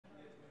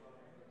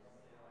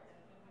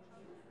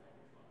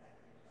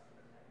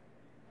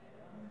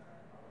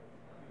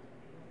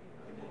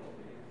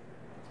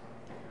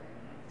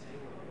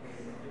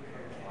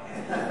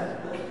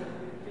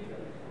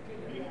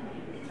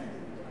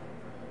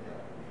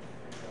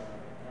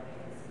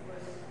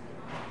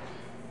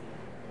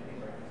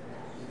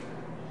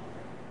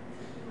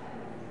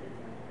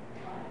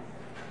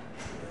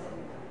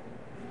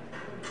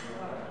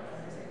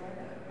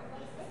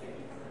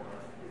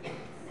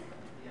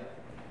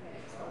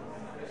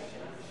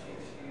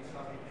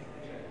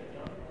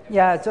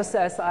Yeah, just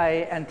as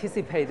I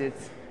anticipated,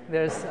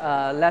 there's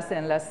less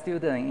and less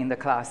students in the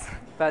class.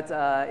 But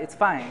it's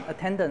fine.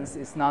 Attendance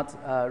is not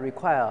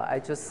required. I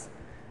just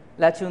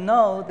let you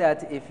know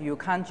that if you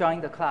can't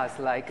join the class,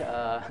 like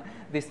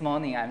this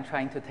morning, I'm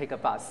trying to take a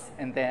bus,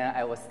 and then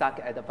I was stuck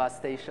at the bus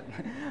station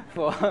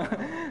for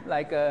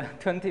like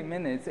 20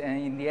 minutes, and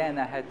in the end,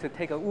 I had to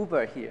take an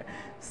Uber here.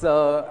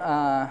 So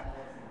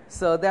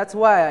that's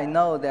why I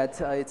know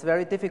that it's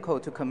very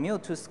difficult to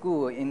commute to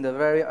school in the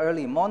very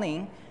early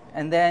morning.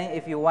 And then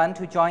if you want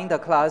to join the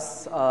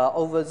class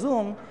over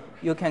Zoom,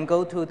 you can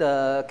go to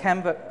the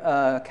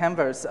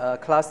Canvas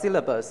class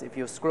syllabus. If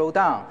you scroll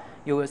down,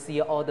 you will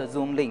see all the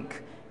Zoom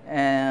link.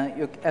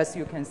 And as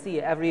you can see,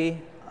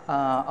 every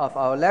of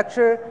our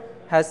lecture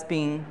has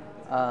been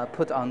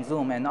put on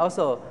Zoom. And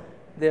also,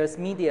 there's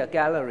media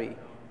gallery.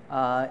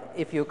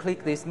 If you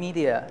click this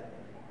media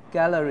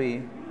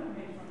gallery,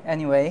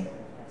 anyway,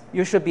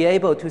 you should be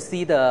able to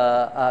see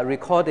the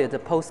recorded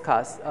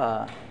postcast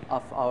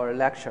of our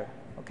lecture.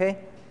 Okay?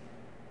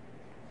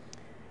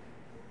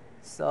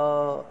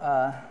 So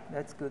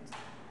that's good.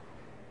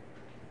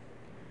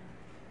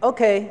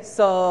 Okay,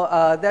 so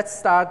let's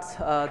start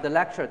the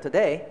lecture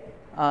today.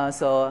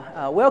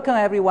 Welcome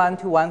everyone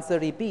to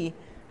 130B,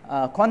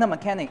 quantum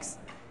mechanics.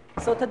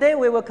 So today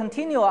we will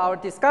continue our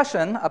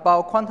discussion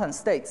about quantum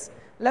states.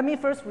 Let me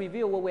first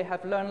review what we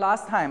have learned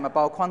last time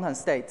about quantum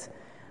states.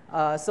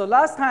 So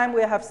last time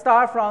we have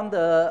started from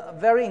the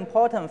very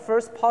important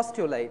first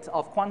postulate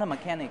of quantum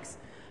mechanics.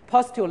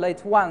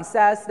 Postulate 1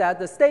 says that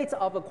the state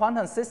of a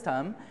quantum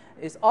system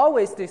is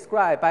always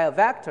described by a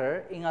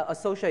vector in an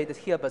associated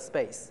Hilbert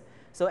space.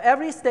 So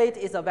every state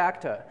is a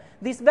vector.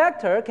 This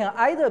vector can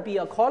either be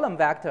a column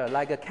vector,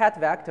 like a cat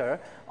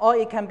vector, or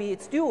it can be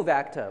its dual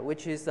vector,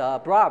 which is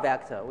a bra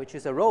vector, which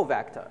is a row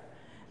vector.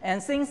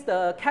 And since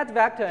the cat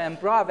vector and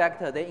bra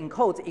vector, they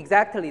encode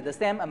exactly the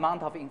same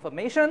amount of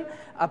information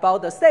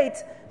about the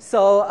state,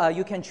 so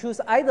you can choose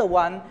either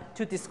one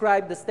to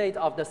describe the state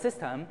of the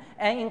system.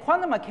 And in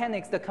quantum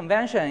mechanics, the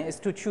convention is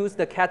to choose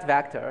the cat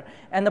vector.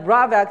 And the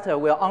bra vector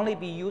will only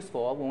be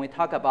useful when we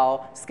talk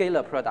about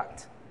scalar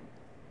product.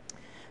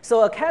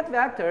 So a cat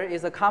vector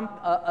is an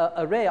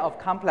array of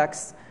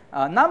complex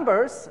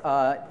numbers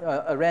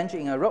arranged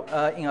in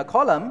a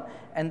column,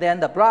 and then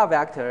the bra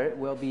vector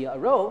will be a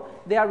row.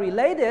 They are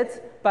related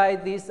by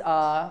this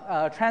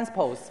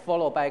transpose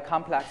followed by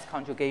complex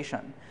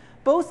conjugation.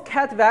 Both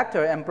cat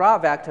vector and bra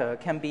vector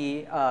can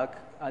be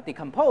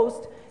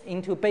decomposed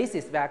into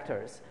basis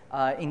vectors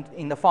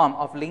in the form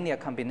of linear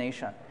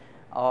combination,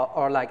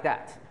 or like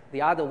that.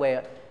 The other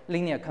way,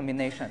 linear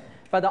combination.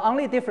 But the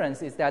only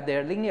difference is that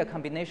their linear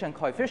combination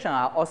coefficients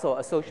are also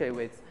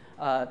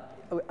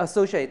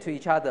associated to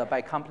each other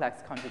by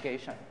complex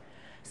conjugation.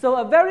 So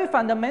a very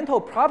fundamental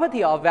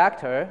property of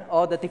vector,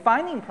 or the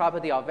defining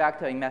property of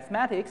vector in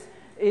mathematics,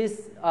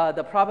 is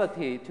the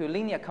property to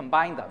linear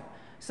combine them.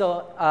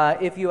 So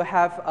if you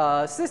have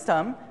a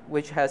system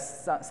which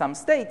has some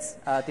states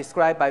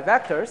described by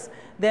vectors,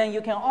 then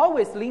you can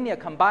always linear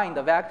combine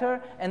the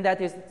vector, and that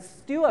is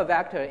still a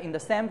vector in the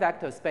same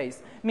vector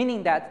space,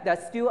 meaning that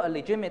that's still a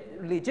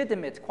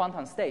legitimate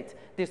quantum state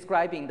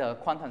describing the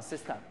quantum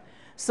system.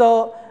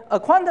 So a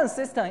quantum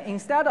system,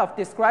 instead of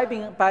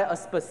describing by a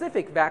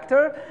specific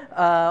vector,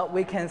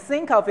 we can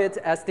think of it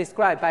as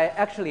described by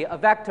actually a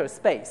vector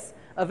space.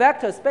 A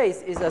vector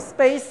space is a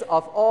space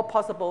of all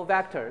possible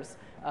vectors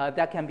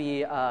that can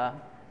be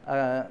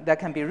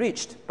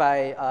reached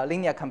by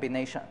linear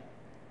combination.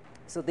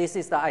 So this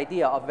is the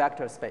idea of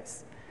vector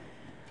space.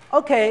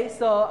 Okay,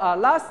 so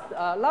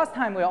last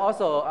time we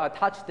also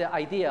touched the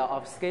idea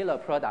of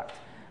scalar product.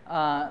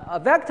 A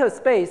vector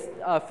space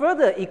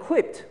further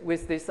equipped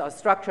with this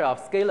structure of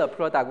scalar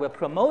product will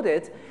promote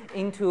it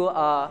into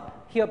a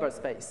Hilbert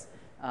space,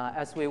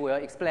 as we will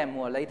explain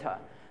more later.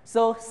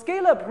 So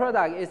scalar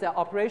product is an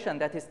operation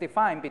that is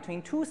defined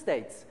between two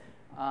states,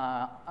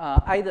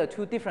 either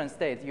two different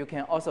states. You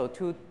can also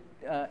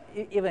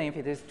even if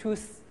it is two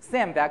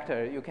same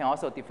vector, you can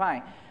also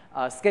define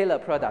a scalar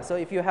product. So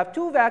if you have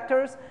two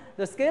vectors,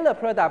 the scalar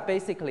product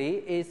basically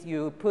is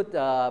you put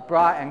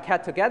bra and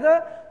cat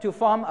together to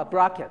form a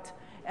bracket.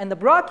 And the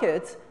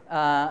bracket,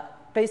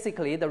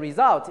 basically the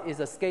result is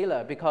a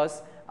scalar,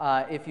 because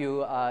if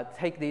you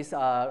take this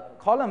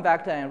column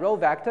vector and row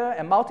vector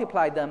and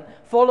multiply them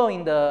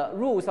following the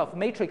rules of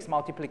matrix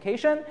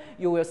multiplication,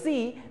 you will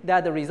see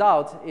that the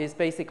result is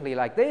basically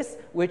like this,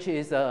 which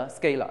is a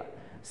scalar.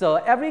 So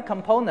every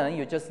component,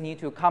 you just need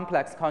to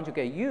complex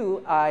conjugate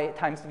ui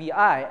times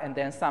vi and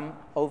then sum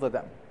over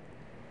them.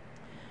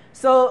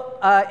 So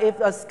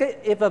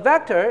if a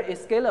vector is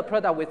scalar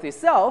product with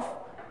itself,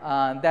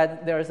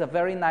 that there is a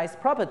very nice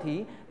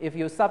property. If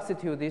you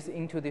substitute this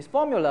into this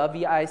formula,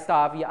 vi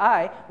star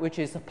vi, which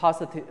is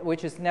positive,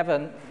 which is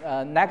never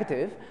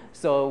negative,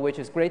 so which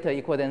is greater or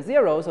equal than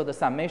 0, so the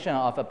summation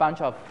of a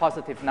bunch of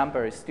positive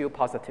numbers is still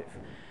positive.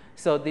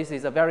 So this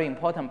is a very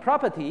important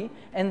property.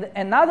 And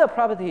another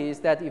property is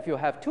that if you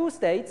have two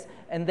states,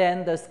 and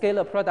then the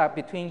scalar product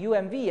between u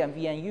and v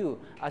and u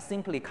are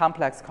simply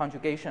complex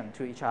conjugation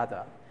to each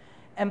other.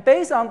 And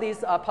based on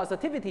this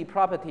positivity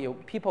property,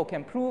 people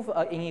can prove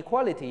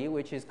inequality,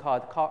 which is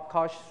called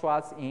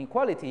Cauchy-Schwarz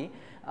inequality,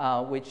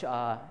 which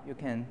you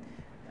can,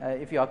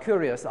 if you are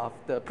curious of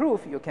the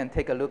proof, you can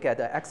take a look at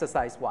the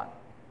exercise 1.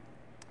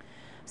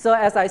 So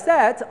as I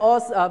said, all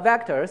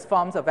vectors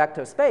forms a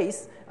vector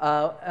space.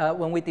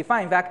 When we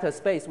define vector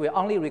space, we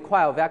only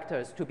require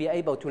vectors to be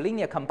able to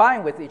linear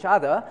combine with each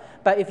other.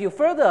 But if you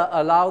further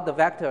allow the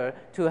vector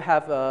to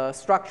have a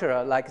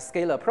structure like a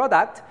scalar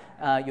product,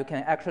 you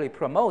can actually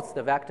promote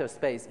the vector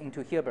space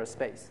into Hilbert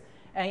space.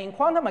 And in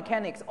quantum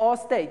mechanics, all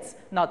states,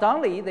 not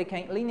only they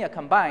can linear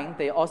combine,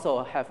 they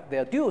also have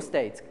their dual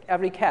states.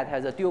 Every cat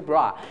has a dual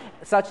bra,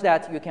 such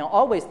that you can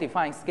always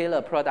define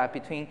scalar product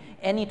between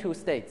any two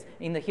states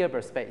in the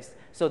Hilbert space.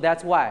 So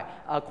that's why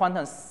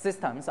quantum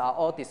systems are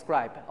all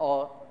described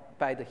all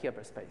by the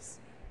Hilbert space.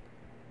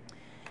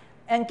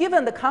 And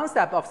given the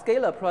concept of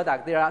scalar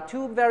product, there are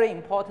two very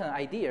important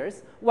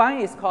ideas. One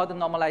is called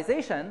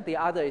normalization. The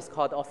other is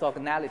called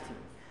orthogonality.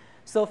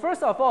 So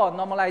first of all,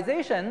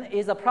 normalization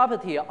is a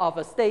property of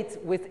a state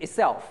with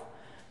itself.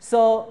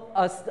 So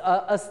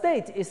a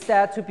state is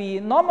said to be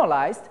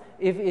normalized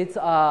if its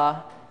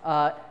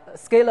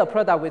scalar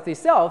product with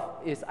itself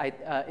is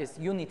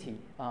unity,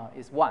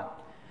 is 1.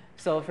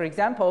 So for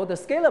example, the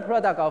scalar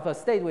product of a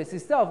state with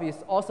itself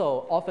is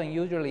also often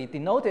usually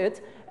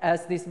denoted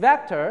as this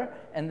vector,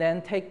 and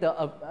then take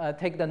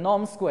the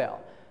norm square.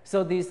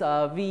 So this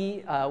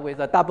V with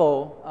a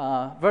double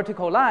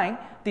vertical line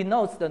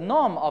denotes the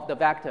norm of the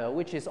vector,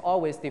 which is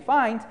always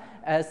defined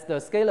as the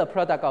scalar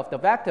product of the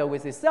vector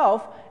with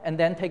itself, and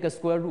then take a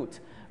square root.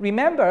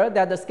 Remember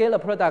that the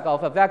scalar product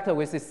of a vector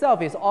with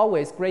itself is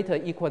always greater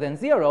or equal than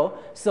 0,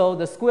 so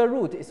the square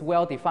root is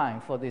well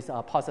defined for these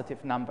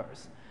positive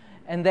numbers.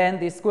 And then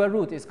the square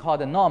root is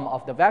called the norm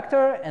of the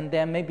vector, and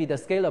then maybe the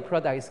scalar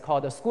product is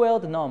called the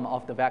squared norm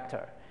of the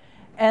vector.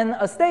 And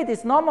a state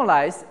is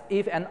normalized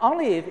if and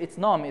only if its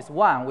norm is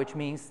 1, which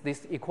means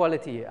this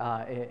equality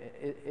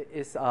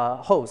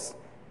holds.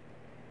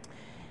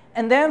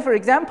 And then, for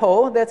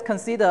example, let's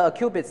consider a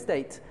qubit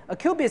state. A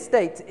qubit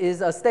state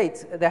is a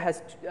state that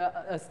has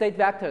a state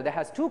vector that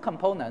has two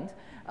components.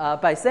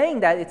 By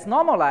saying that it's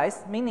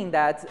normalized, meaning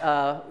that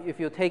if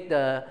you take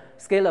the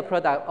scalar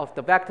product of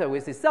the vector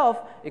with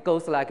itself, it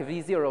goes like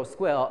V0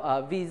 square,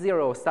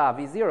 V0 star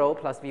V0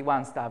 plus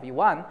V1 star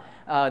V1.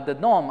 The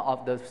norm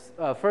of the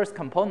first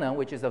component,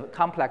 which is a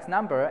complex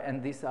number,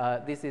 and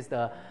this is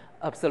the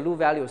absolute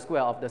value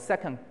square of the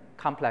second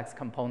complex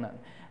component.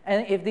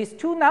 And if these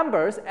two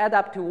numbers add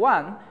up to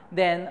 1,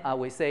 then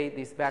we say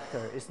this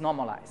vector is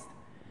normalized.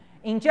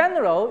 In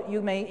general, you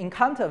may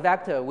encounter a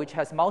vector which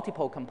has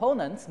multiple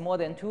components, more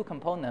than 2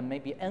 components,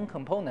 maybe n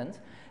components.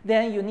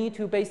 Then you need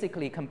to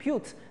basically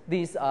compute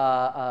this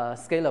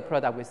scalar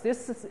product with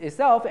this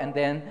itself, and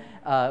then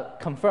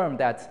confirm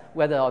that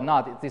whether or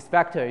not this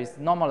vector is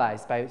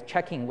normalized by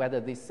checking whether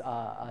this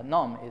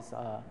norm is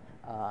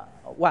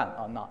 1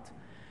 or not.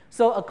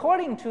 So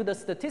according to the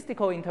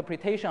statistical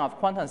interpretation of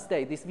quantum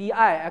state, this Vi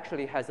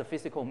actually has a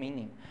physical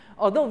meaning.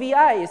 Although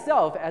Vi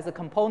itself, as a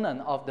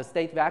component of the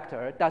state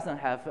vector, doesn't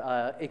have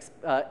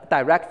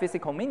direct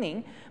physical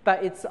meaning,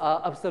 but its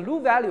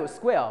absolute value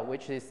square,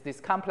 which is this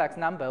complex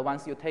number,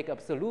 once you take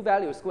absolute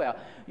value square,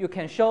 you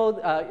can show,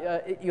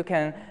 you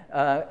can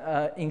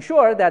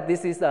ensure that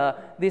this is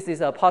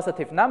a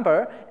positive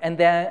number, and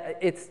then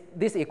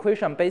this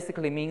equation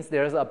basically means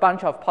there's a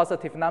bunch of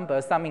positive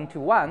numbers summing to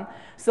 1.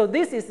 So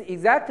this is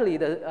exactly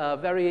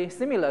very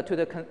similar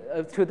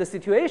to the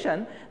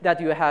situation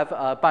that you have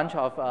a bunch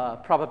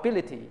of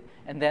probability,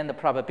 and then the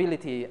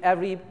probability,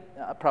 every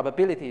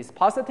probability is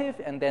positive,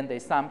 and then they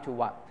sum to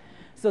 1.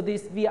 So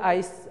this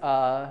Vi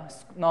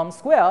norm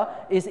square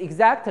is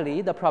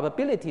exactly the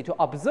probability to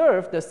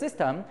observe the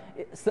system.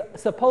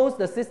 Suppose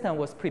the system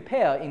was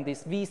prepared in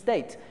this V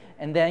state,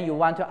 and then you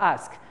want to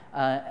ask,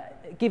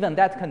 given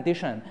that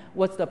condition,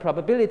 what's the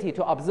probability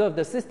to observe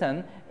the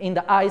system in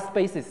the I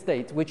spaces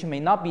state, which may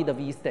not be the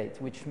V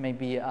state, which may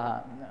be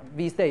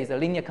V state is a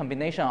linear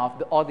combination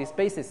of all these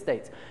basis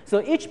states.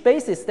 So each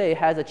basis state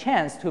has a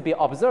chance to be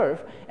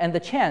observed, and the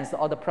chance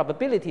or the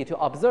probability to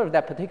observe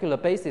that particular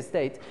basis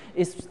state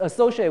is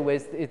associated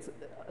with its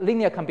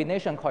linear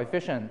combination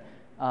coefficient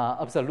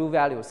absolute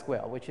value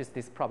square, which is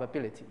this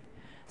probability.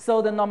 So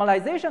the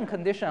normalization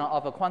condition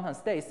of a quantum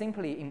state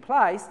simply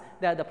implies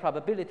that the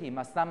probability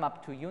must sum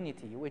up to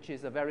unity, which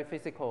is a very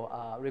physical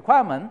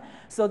requirement.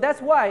 So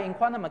that's why in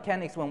quantum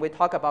mechanics, when we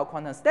talk about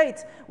quantum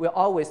states, we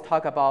always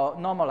talk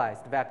about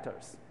normalized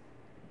vectors.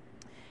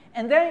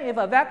 And then if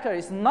a vector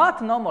is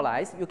not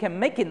normalized, you can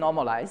make it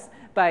normalized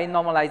by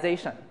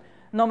normalization.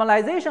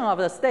 Normalization of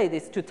the state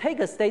is to take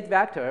a state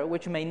vector,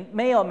 which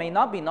may or may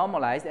not be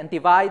normalized, and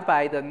divide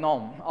by the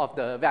norm of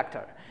the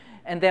vector.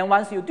 And then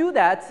once you do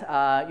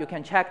that, you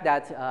can check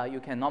that you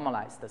can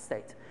normalize the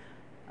state.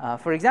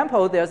 For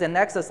example, there's an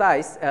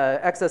exercise.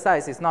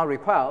 Exercise is not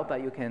required,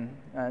 but you can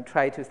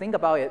try to think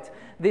about it.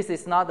 This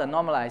is not a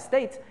normalized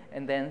state,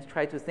 and then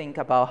try to think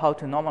about how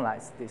to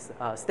normalize this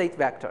state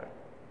vector.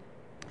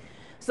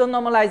 So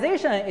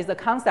normalization is the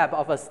concept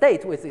of a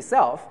state with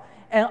itself.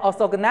 And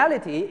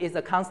orthogonality is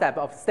a concept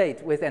of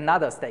state with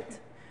another state.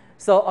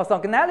 So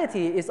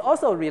orthogonality is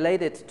also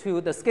related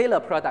to the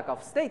scalar product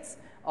of states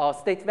or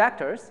state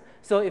vectors.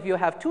 So if you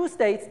have two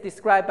states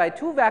described by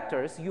two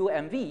vectors, u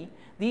and v,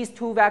 these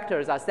two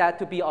vectors are said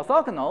to be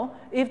orthogonal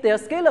if their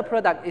scalar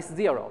product is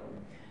 0.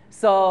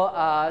 So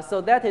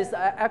that is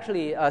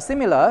actually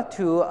similar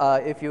to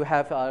if you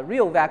have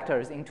real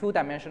vectors in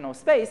two-dimensional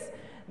space,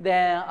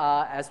 then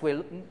as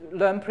we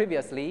learned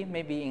previously,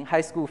 maybe in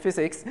high school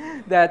physics,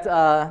 that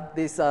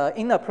this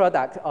inner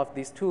product of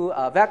these two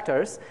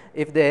vectors,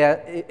 if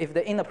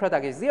the inner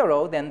product is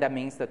 0, then that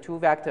means the two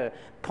vector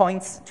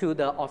points to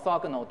the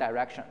orthogonal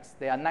directions.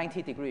 They are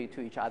 90 degrees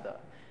to each other.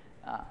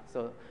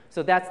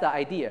 So that's the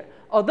idea.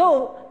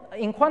 Although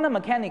in quantum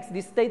mechanics,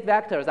 these state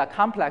vectors are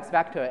complex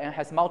vector and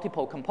has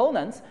multiple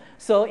components.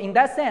 So in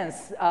that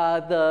sense,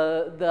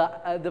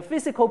 the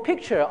physical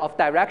picture of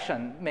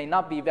direction may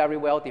not be very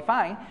well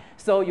defined.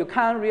 So you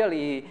can't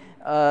really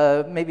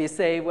maybe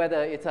say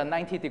whether it's a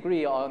 90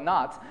 degree or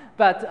not.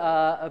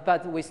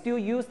 But we still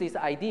use this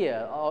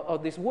idea or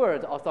this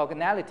word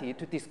orthogonality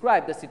to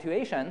describe the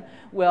situation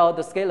where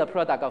the scalar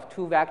product of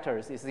two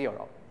vectors is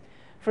 0.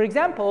 For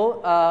example,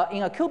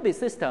 in a qubit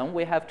system,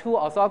 we have two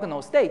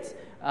orthogonal states,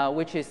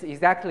 which is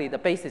exactly the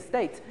basis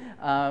state.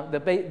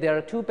 There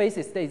are two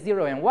basis states,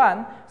 0 and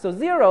 1. So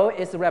 0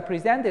 is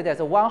represented as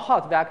a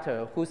one-hot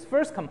vector whose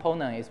first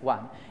component is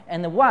 1.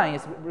 And the 1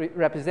 is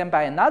represented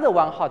by another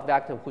one-hot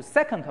vector whose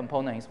second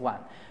component is 1.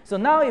 So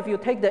now if you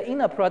take the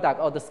inner product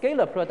or the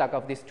scalar product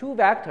of these two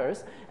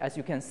vectors, as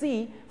you can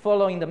see,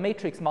 following the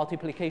matrix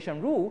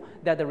multiplication rule,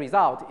 that the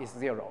result is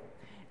 0.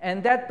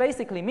 And that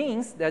basically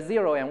means that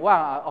 0 and 1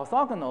 are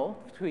orthogonal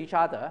to each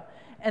other.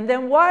 And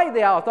then why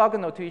they are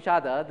orthogonal to each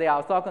other? They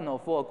are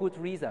orthogonal for a good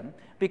reason.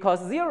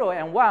 Because 0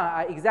 and 1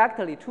 are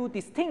exactly two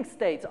distinct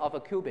states of a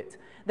qubit.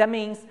 That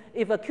means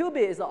if a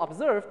qubit is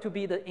observed to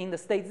be in the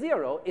state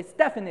 0, it's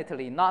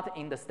definitely not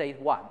in the state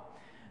 1.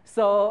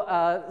 So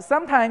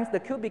sometimes the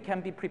qubit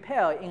can be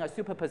prepared in a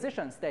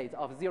superposition state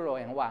of 0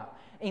 and 1.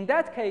 In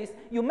that case,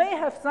 you may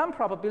have some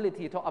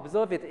probability to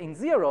observe it in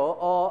 0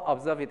 or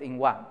observe it in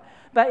 1.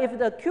 But if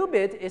the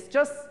qubit is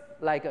just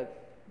like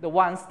the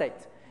one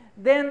state,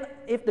 then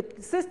if the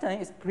system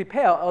is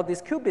prepared, or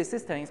this qubit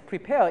system is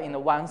prepared in the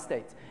one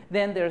state,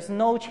 then there's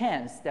no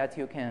chance that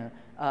you can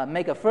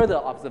make a further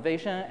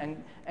observation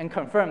and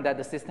confirm that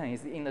the system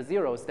is in the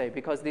 0 state,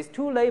 because these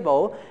two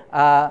labels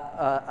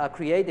are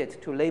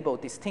created to label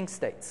distinct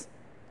states.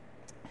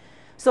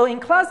 So in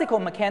classical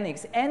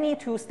mechanics, any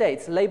two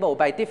states labeled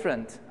by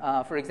different,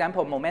 for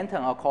example,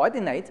 momentum or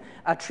coordinate,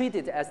 are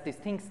treated as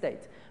distinct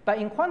states. But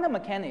in quantum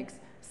mechanics,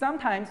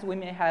 sometimes we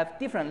may have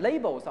different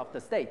labels of the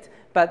state,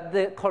 but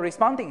the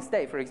corresponding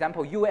state, for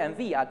example, u and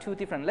v, are two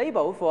different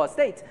labels for a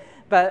state.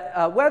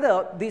 But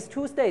whether these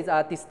two states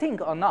are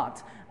distinct or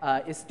not,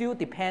 it still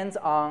depends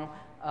on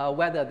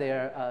whether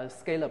their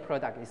scalar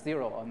product is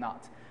 0 or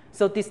not.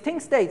 So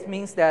distinct states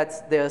means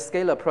that their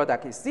scalar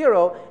product is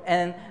 0,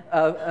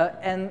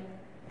 and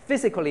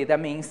physically, that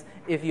means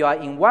if you are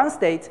in one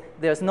state,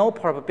 there's no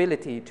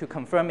probability to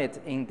confirm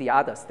it in the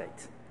other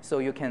state. So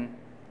you can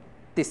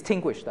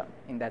distinguish them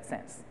in that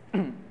sense.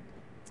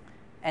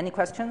 Any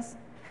questions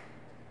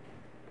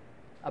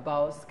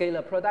about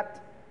scalar product?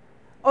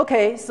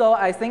 Okay, so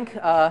I think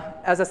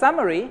as a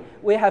summary,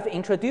 we have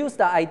introduced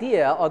the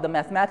idea or the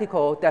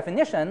mathematical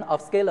definition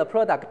of scalar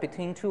product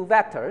between two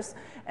vectors.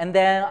 And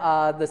then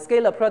the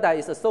scalar product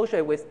is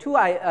associated with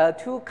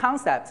two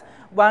concepts.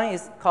 One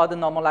is called the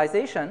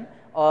normalization,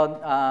 or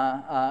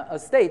a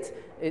state.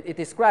 It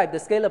describes the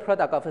scalar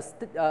product of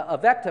a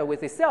vector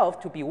with itself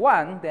to be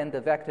 1, then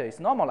the vector is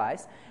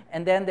normalized.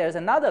 And then there's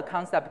another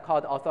concept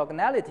called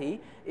orthogonality.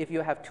 If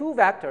you have two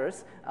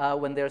vectors,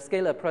 when their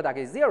scalar product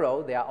is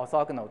 0, they are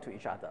orthogonal to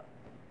each other.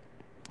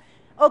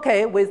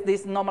 Okay, with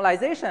this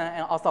normalization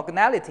and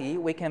orthogonality,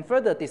 we can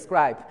further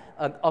describe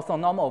an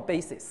orthonormal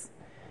basis.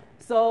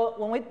 So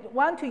when we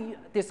want to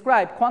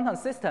describe quantum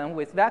system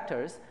with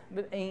vectors,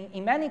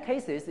 in many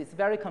cases, it's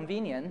very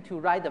convenient to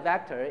write the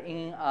vector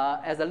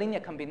as a linear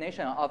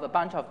combination of a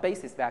bunch of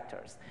basis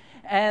vectors.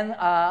 And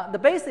the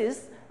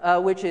basis,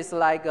 which is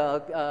like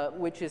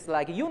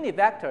unit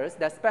vectors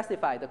that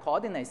specify the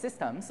coordinate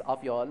systems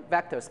of your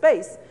vector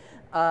space,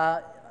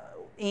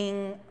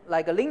 in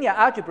like a linear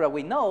algebra,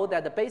 we know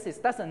that the basis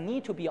doesn't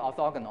need to be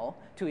orthogonal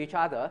to each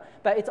other,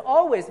 but it's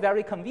always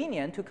very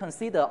convenient to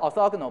consider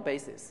orthogonal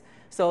basis.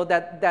 So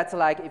that's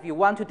like if you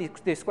want to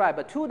describe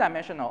a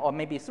two-dimensional or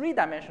maybe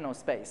three-dimensional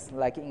space,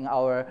 like in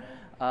our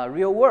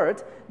real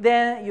world,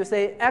 then you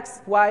say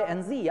x, y,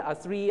 and z are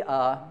three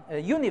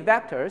unit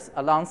vectors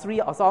along three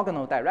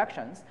orthogonal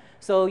directions.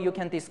 So you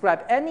can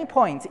describe any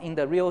point in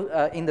the real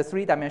in the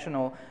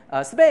three-dimensional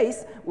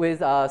space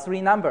with three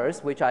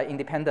numbers which are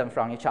independent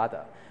from each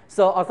other.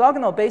 So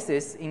orthogonal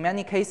basis in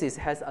many cases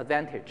has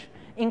advantage.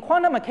 In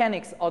quantum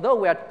mechanics, although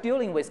we are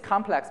dealing with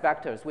complex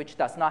vectors, which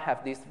does not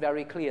have this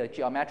very clear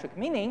geometric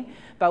meaning,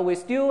 but we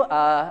still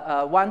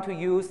want to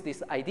use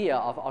this idea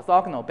of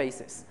orthogonal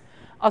basis.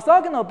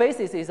 Orthogonal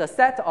basis is a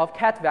set of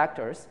ket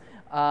vectors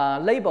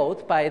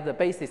labeled by the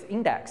basis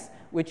index,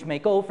 which may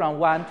go from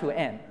 1 to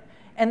n.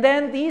 And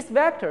then these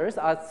vectors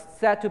are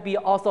said to be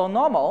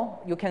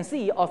orthonormal. You can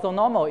see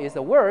orthonormal is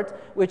a word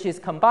which is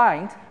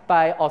combined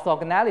by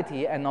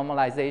orthogonality and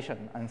normalization.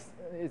 And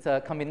it's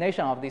a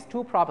combination of these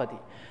two properties.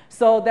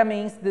 So that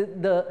means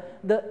the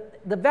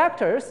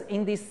vectors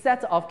in this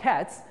set of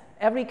cats,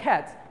 every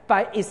cat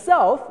by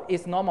itself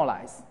is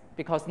normalized,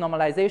 because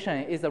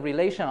normalization is a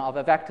relation of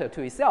a vector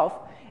to itself.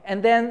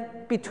 And then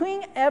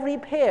between every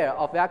pair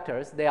of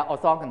vectors, they are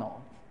orthogonal.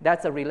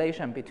 That's a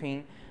relation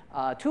between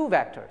two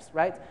vectors,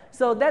 right?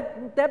 So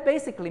that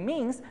basically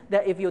means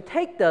that if you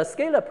take the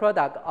scalar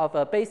product of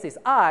a basis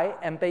I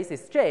and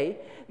basis j,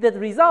 the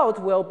result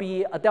will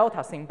be a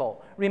delta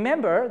symbol.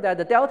 Remember that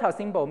the delta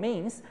symbol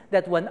means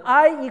that when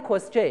I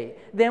equals j,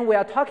 then we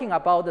are talking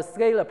about the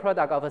scalar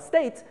product of a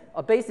state,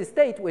 a basis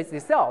state with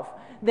itself.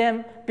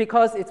 Then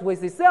because it's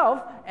with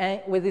itself,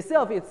 and with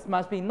itself it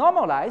must be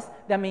normalized,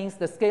 that means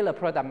the scalar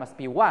product must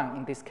be 1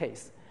 in this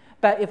case.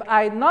 But if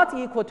I not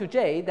equal to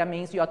j, that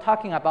means you are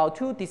talking about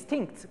two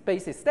distinct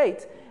basis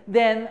states.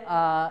 Then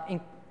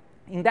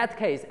in that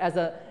case, as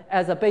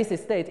a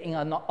basis state in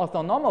an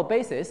orthonormal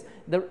basis,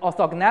 the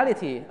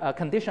orthogonality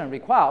condition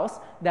requires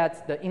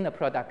that the inner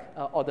product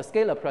or the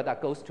scalar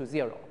product goes to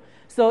 0.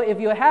 So if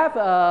you have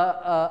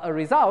a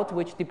result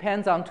which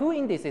depends on two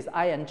indices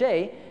I and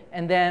j,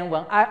 and then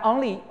when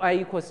I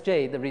equals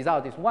j, the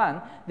result is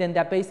 1, then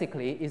that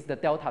basically is the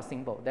delta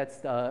symbol. That's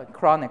the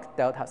chronic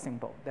delta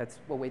symbol. That's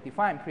what we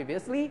defined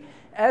previously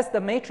as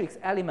the matrix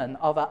element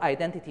of an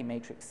identity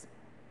matrix.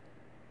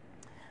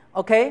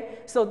 Okay,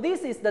 so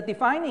this is the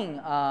defining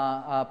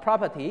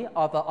property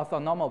of an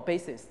orthonormal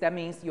basis. That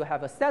means you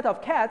have a set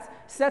of cats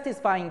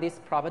satisfying these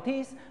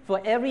properties. For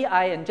every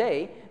I and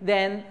j,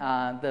 then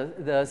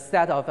the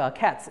set of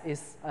cats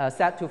is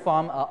set to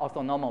form an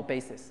orthonormal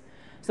basis.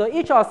 So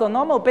each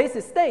orthonormal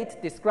basis state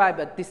describes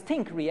a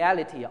distinct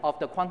reality of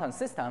the quantum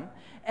system.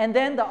 And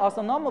then the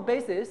orthonormal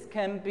basis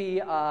can be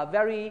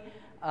very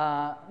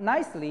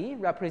nicely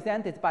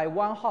represented by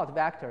one-hot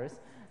vectors.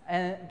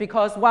 And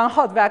because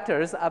one-hot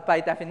vectors are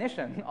by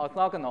definition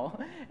orthogonal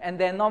and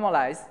then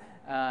normalized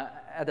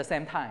at the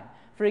same time.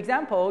 For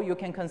example, you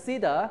can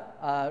consider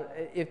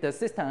if the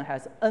system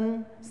has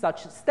n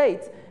such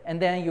states,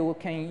 and then you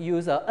can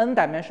use an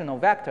n-dimensional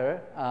vector,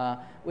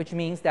 which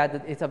means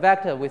that it's a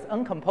vector with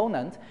n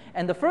components.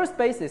 And the first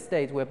basis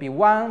state will be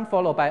 1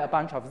 followed by a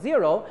bunch of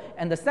 0.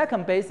 And the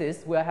second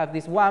basis will have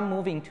this 1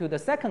 moving to the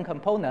second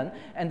component.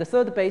 And the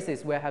third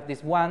basis will have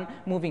this 1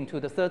 moving to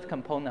the third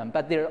component.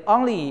 But there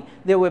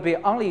will be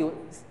only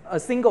a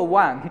single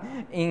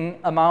 1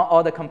 among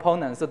all the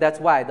components. So that's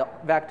why the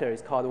vector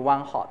is called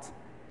one-hot.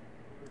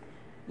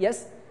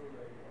 Yes?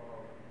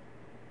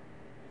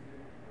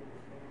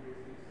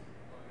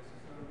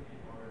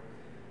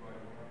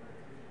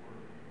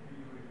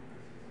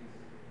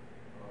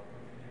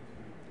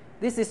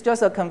 This is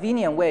just a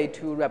convenient way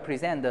to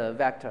represent the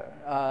vector.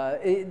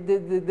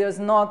 There's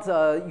not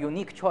a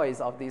unique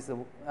choice of this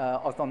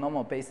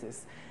orthonormal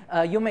basis.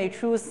 You may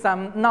choose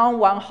some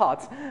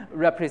non-one-hot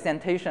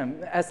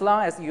representation as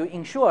long as you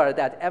ensure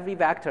that every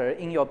vector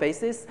in your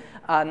basis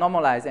are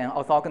normalized and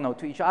orthogonal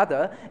to each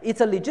other.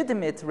 It's a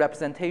legitimate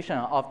representation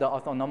of the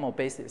orthonormal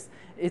basis.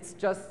 It's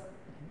just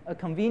a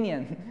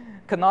convenient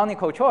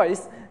canonical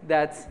choice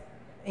that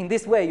in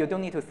this way, you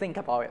don't need to think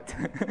about it.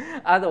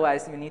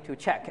 Otherwise, you need to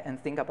check and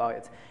think about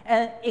it.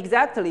 And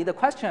exactly the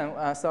question,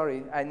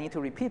 sorry, I need to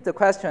repeat the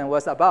question,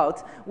 was about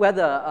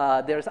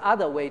whether there's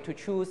other way to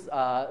choose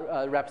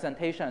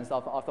representations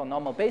of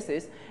orthonormal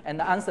basis. And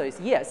the answer is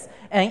yes.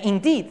 And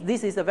indeed,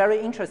 this is a very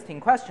interesting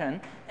question.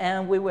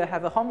 And we will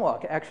have a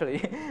homework,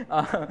 actually,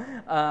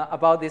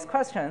 about this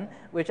question,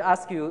 which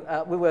asks you,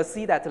 we will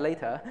see that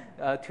later,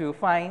 to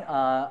find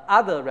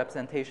other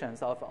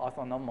representations of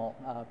orthonormal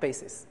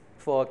basis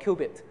for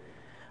qubit.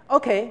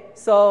 Okay,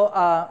 so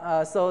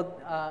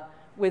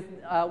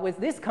with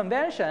this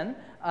convention,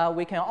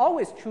 we can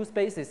always choose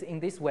basis in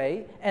this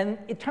way, and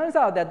it turns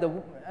out that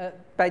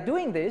by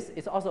doing this,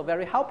 it's also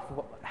very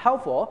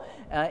helpful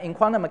in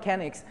quantum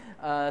mechanics.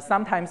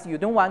 Sometimes you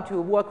don't want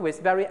to work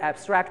with very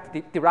abstract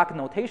Dirac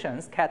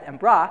notations, cat and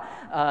bra.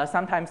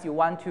 Sometimes you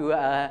want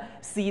to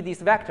see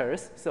these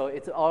vectors, so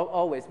it's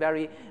always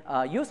very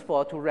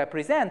useful to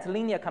represent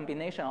linear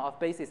combination of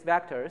basis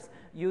vectors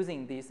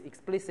using this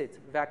explicit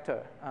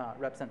vector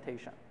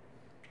representation.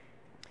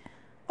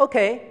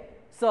 Okay.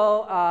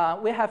 So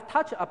we have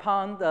touched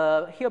upon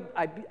the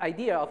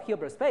idea of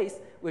Hilbert space,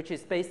 which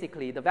is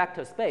basically the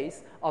vector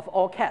space of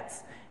all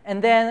cats.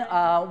 And then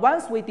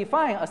once we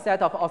define a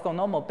set of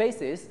orthonormal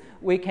bases,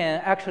 we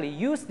can actually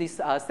use this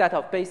set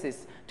of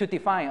bases to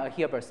define a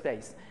Hilbert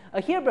space.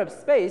 A Hilbert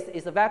space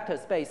is a vector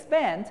space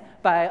spanned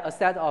by a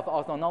set of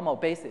orthonormal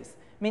bases,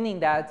 meaning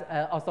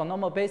that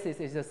orthonormal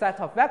basis is a set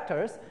of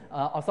vectors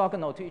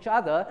orthogonal to each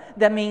other.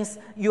 That means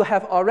you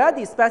have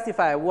already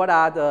specified what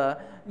are the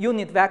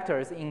unit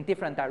vectors in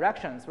different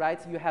directions, right?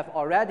 You have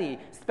already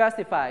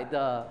specified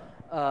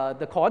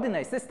the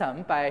coordinate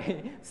system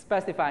by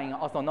specifying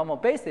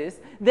orthonormal basis.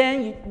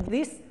 Then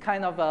this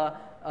kind of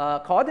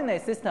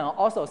coordinate system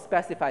also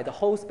specify the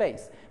whole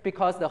space,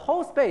 because the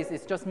whole space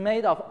is just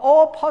made of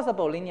all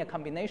possible linear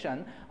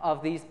combination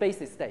of these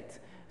basis states.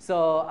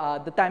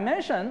 So the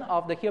dimension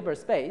of the Hilbert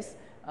space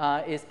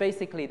is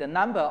basically the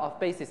number of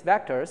basis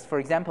vectors. For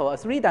example, a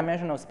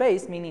three-dimensional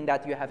space, meaning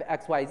that you have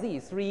x, y, z,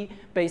 three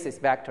basis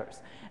vectors.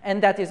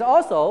 And that is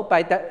also,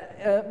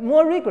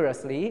 more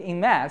rigorously in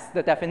math,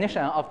 the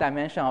definition of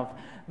dimension of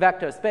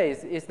vector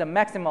space is the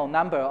maximal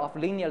number of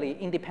linearly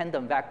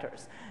independent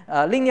vectors.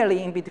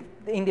 Linearly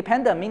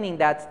independent meaning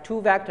that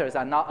two vectors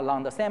are not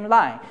along the same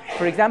line.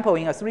 For example,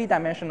 in a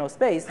three-dimensional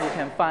space, you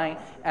can find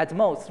at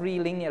most three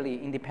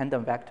linearly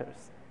independent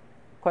vectors.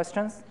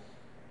 Questions?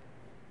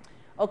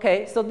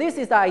 Okay, so this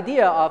is the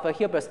idea of a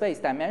Hilbert space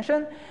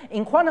dimension.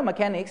 In quantum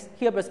mechanics,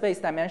 Hilbert space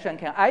dimension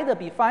can either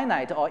be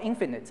finite or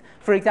infinite.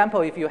 For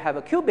example, if you have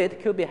a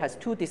qubit has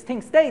two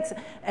distinct states,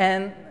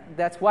 and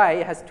that's why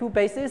it has two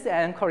bases,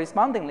 and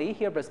correspondingly,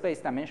 Hilbert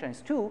space dimension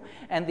is 2,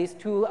 and these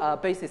two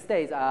basis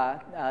states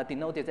are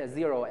denoted as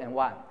 0 and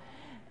 1.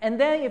 And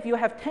then if you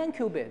have 10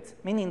 qubits,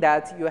 meaning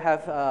that you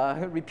have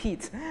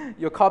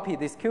you copy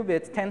this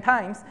qubit 10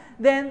 times,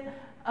 then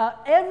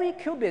every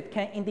qubit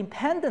can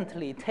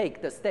independently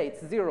take the states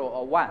 0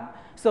 or 1.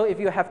 So if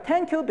you have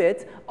 10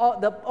 qubits,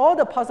 all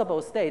the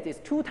possible states is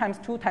 2 times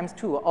 2 times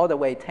 2 all the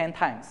way 10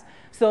 times.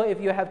 So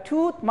if you have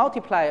 2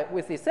 multiplied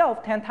with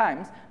itself 10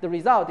 times, the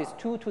result is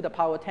 2 to the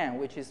power 10,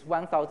 which is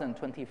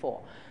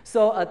 1024.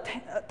 So a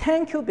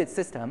 10 qubit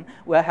system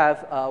will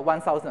have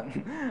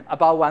 1000,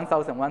 about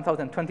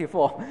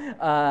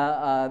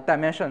 1024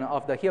 dimension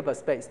of the Hilbert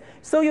space.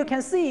 So you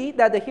can see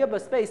that the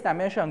Hilbert space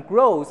dimension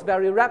grows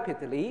very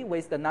rapidly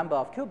with the number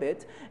of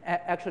qubits,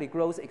 actually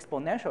grows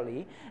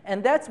exponentially.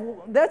 And that's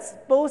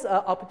both an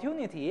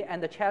opportunity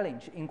and a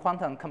challenge in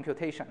quantum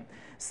computation.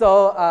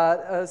 So,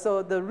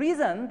 so the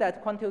reason that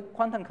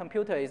quantum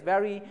computer is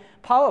very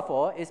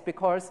powerful is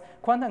because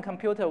quantum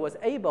computer was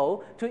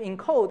able to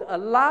encode a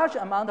large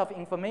amount of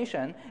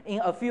information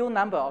in a few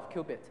number of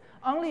qubits.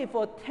 Only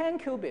for 10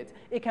 qubits,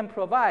 it can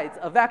provide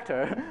a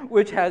vector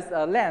which has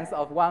a length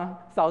of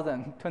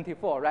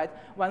 1024, right?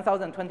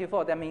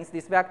 1024, that means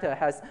this vector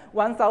has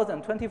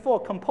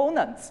 1024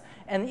 components,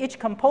 and each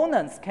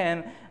component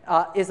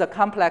is a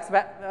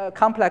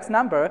complex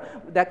number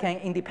that can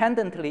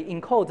independently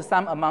encode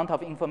some amount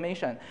of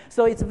information.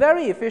 So it's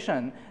very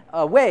efficient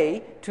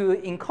way to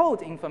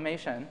encode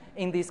information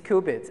in these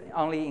qubits.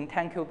 Only in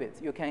 10 qubits,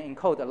 you can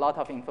encode a lot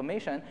of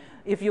information.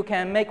 If you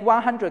can make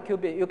 100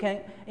 qubits, you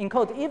can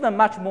encode even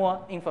much more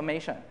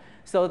information.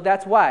 So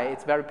that's why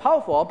it's very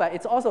powerful, but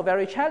it's also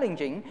very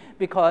challenging,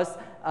 because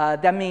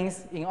that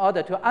means in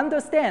order to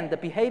understand the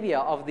behavior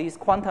of these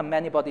quantum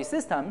many-body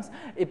systems,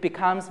 it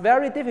becomes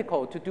very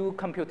difficult to do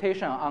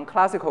computation on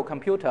classical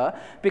computer,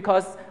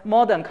 because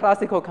modern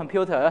classical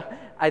computer,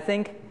 I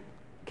think,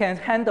 can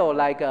handle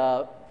like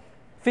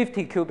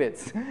 50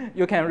 qubits.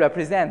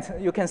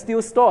 You can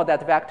still store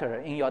that vector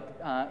in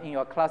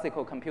your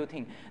classical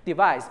computing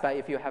device, but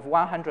if you have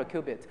 100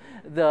 qubits,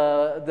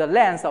 the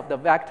length of the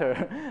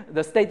vector,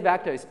 the state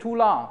vector, is too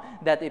long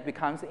that it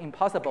becomes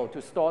impossible to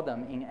store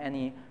them in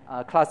any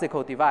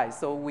classical device.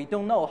 So we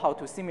don't know how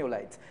to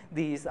simulate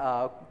these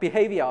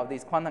behavior of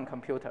these quantum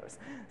computers.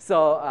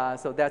 So,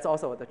 so that's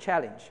also the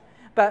challenge.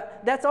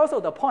 But that's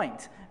also the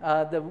point.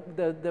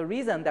 The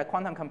reason that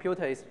quantum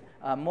computer is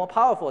more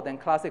powerful than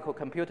classical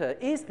computer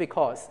is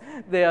because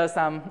there are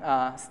some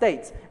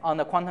states on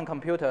the quantum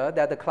computer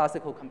that the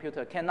classical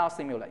computer cannot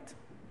simulate.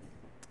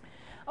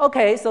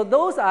 Okay, so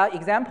those are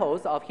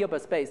examples of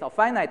Hilbert space of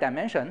finite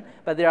dimension,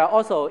 but there are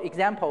also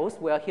examples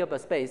where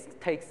Hilbert space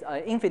takes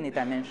infinite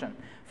dimension.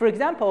 For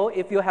example,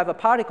 if you have a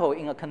particle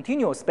in a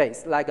continuous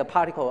space, like a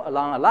particle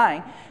along a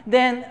line,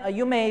 then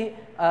you may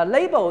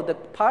label the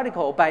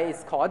particle by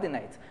its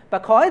coordinate.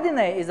 But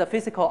coordinate is a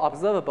physical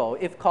observable.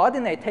 If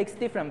coordinate takes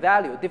different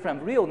value,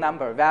 different real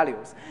number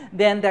values,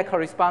 then that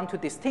correspond to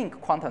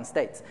distinct quantum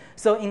states.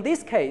 So in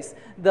this case,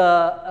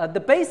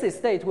 the basis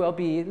state will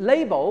be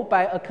labeled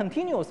by a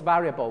continuous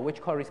variable,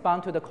 which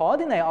correspond to the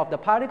coordinate of the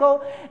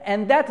particle,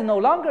 and that no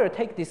longer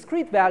takes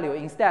discrete value.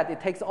 Instead, it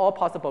takes all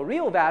possible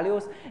real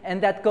values,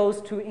 and that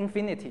goes to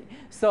infinity.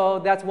 So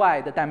that's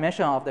why the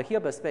dimension of the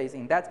Hilbert space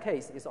in that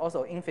case is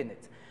also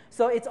infinite.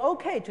 So it's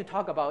okay to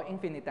talk about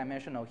infinite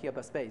dimensional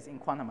Hilbert space in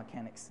quantum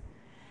mechanics.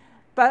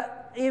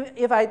 But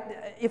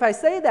if I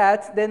say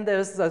that, then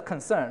there's a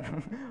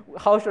concern.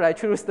 How should I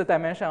choose the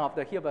dimension of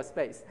the Hilbert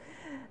space?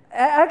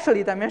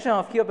 Actually, dimension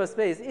of Hilbert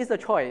space is a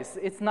choice.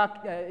 It's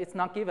not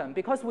given,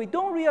 because we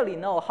don't really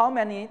know how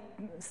many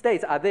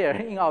states are there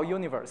in our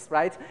universe,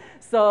 right?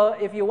 So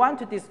if you want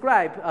to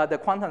describe the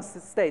quantum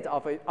state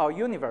of our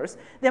universe,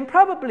 then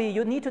probably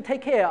you need to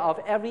take care of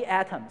every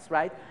atom,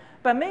 right?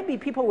 But maybe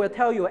people will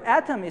tell you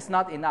atom is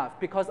not enough,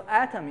 because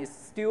atom is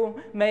still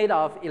made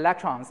of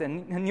electrons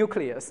and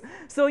nucleus.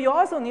 So you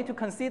also need to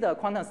consider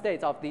quantum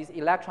states of these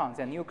electrons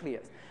and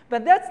nucleus.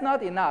 But that's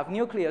not enough.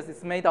 Nucleus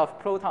is made of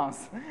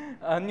protons,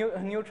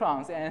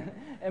 neutrons, and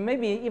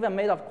maybe even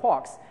made of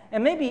quarks.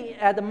 And maybe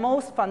at the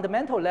most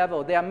fundamental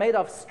level, they are made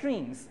of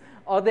strings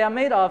or they are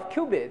made of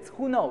qubits,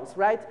 who knows,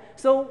 right?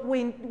 So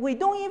we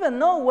don't even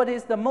know what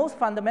is the most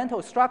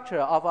fundamental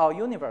structure of our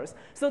universe.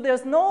 So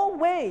there's no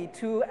way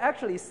to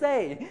actually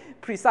say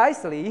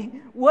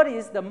precisely what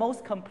is the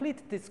most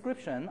complete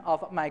description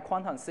of my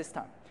quantum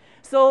system.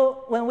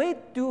 So when we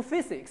do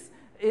physics,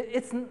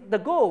 it's the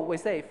goal, we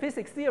say,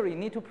 physics theory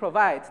need to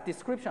provide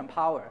description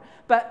power,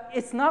 but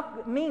it's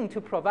not mean to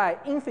provide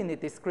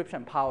infinite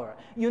description power.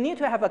 You need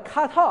to have a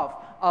cutoff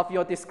of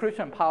your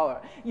description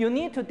power. You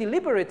need to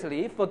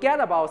deliberately forget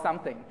about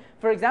something.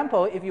 For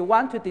example, if you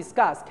want to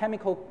discuss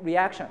chemical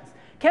reactions,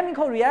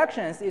 chemical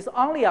reactions is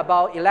only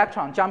about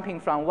electron jumping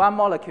from one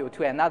molecule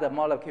to another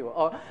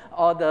molecule,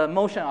 or the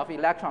motion of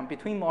electron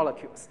between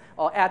molecules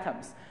or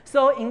atoms.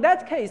 So in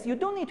that case, you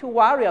don't need to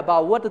worry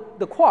about what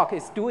the quark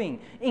is doing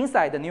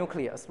inside the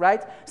nucleus,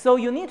 right? So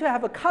you need to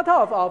have a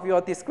cutoff of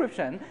your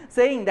description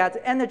saying that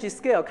energy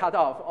scale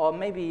cutoff or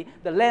maybe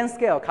the length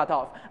scale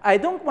cutoff. I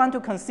don't want to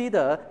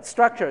consider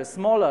structures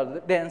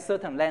smaller than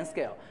certain length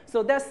scale.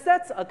 So that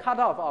sets a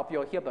cutoff of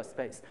your Hilbert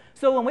space.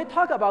 So when we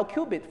talk about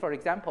qubit, for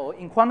example,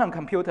 in quantum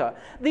computer,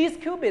 these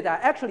qubits are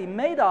actually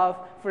made of,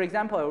 for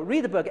example,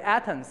 Rydberg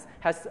atoms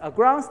has a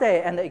ground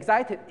state and the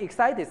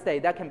excited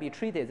state that can be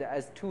treated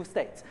as two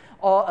states.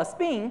 Or a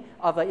spin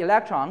of an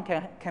electron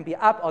can be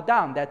up or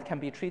down that can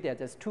be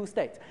treated as two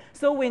states.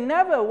 So we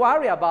never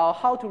worry about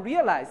how to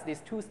realize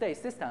this two-state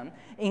system.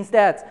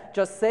 Instead,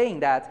 just saying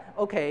that,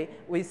 okay,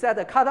 we set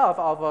a cutoff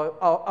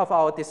of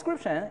our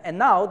description, and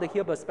now the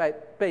Hilbert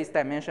space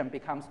dimension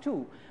becomes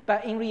 2.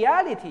 But in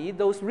reality,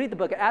 those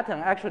Rydberg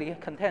atoms actually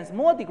contains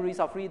more degrees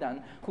of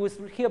freedom, whose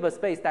Hilbert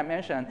space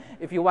dimension,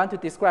 if you want to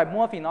describe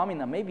more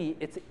phenomena, maybe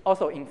it's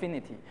also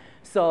infinity.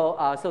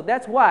 So, so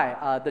that's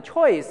why the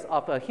choice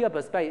of a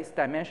Hilbert space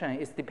dimension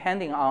is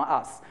depending on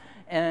us.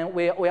 And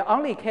we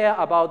only care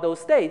about those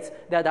states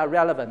that are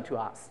relevant to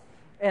us.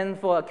 And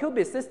for a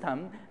qubit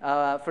system,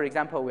 for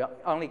example, we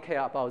only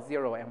care about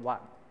 0 and 1.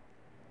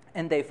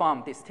 And they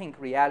form distinct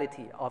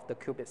reality of the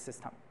qubit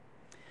system.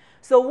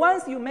 So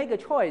once you make a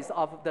choice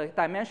of the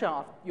dimension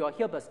of your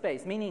Hilbert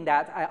space, meaning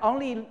that I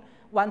only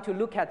want to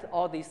look at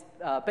all these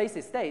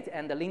basis states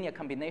and the linear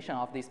combination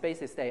of these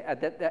basis states,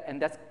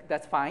 and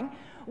that's fine.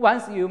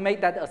 Once you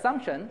make that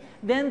assumption,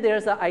 then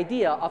there's an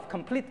idea of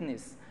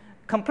completeness.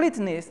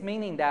 Completeness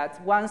meaning that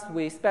once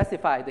we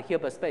specify the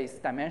Hilbert space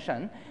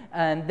dimension,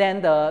 and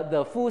then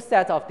the full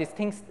set of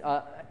distinct,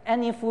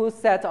 any full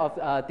set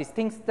of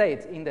distinct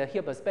states in the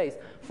Hilbert space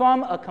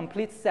form a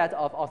complete set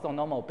of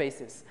orthonormal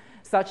bases,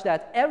 such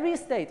that every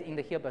state in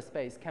the Hilbert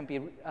space can be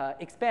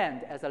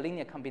expanded as a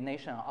linear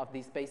combination of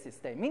these basis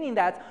states. Meaning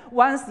that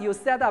once you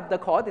set up the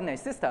coordinate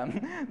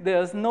system,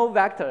 there's no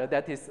vector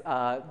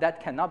that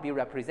cannot be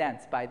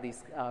represented by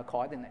these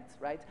coordinates,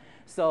 right?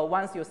 So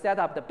once you set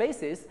up the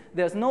basis,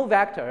 there's no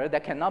vector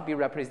that cannot be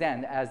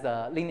represented as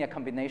a linear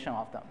combination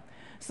of them.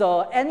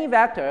 So any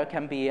vector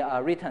can be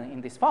written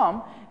in this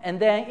form, and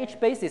then each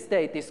basis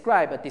state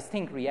describes a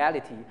distinct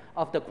reality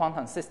of the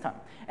quantum system.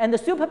 And the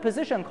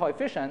superposition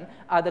coefficient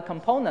are the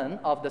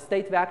component of the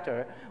state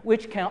vector,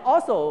 which can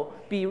also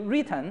be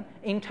written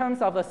in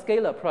terms of a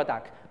scalar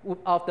product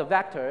of the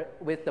vector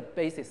with the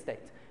basis state.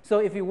 So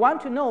if you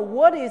want to know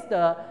what is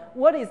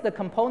the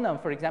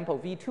component, for example,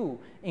 V2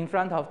 in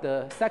front of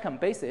the second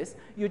basis,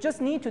 you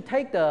just need to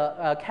take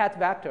the cat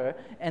vector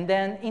and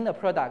then in a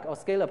product or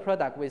scalar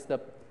product with the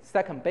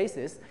second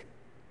basis,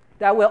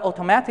 that will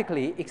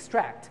automatically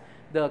extract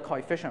the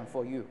coefficient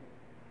for you.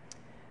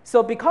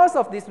 So because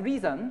of this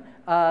reason,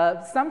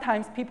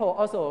 sometimes people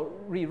also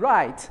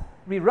rewrite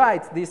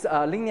this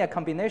linear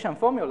combination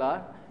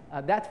formula,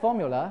 that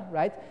formula,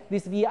 right?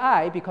 This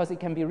VI, because it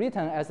can be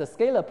written as a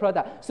scalar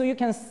product. So you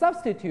can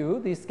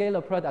substitute this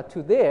scalar product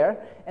to there,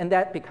 and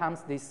that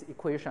becomes this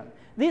equation.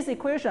 This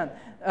equation,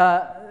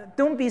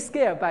 don't be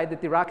scared by the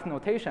Dirac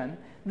notation.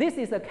 This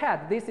is a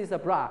cat, this is a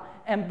bra.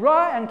 And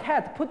bra and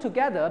cat put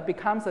together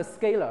becomes a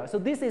scalar. So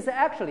this is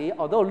actually,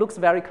 although it looks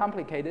very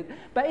complicated,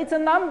 but it's a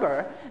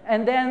number.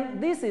 And then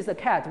this is a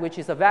cat, which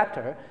is a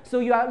vector. So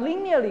you are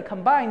linearly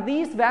combine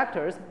these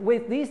vectors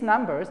with these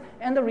numbers,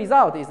 and the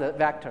result is a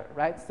vector,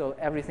 right? So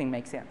everything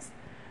makes sense.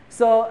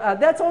 So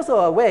that's also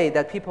a way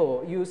that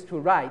people use to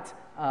write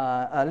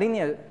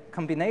linear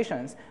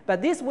combinations.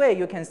 But this way,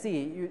 you can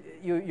see,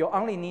 you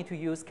only need to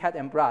use cat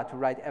and bra to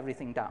write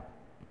everything down.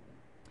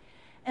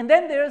 And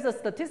then there's a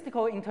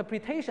statistical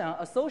interpretation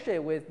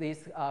associated with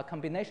this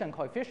combination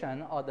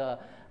coefficient or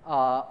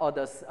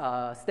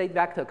the state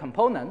vector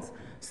components.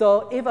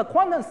 So if a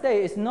quantum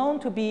state is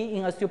known to be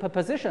in a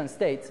superposition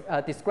state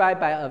described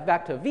by a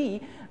vector V,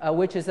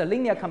 which is a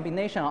linear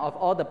combination of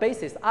all the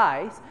basis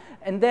i's,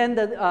 and then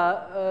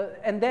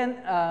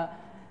the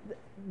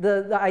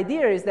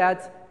idea is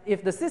that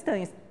if the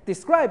system is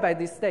described by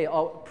this state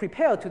or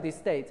prepared to this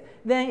state,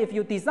 then if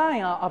you design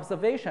an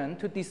observation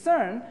to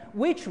discern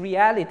which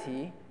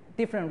reality,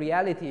 different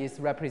reality is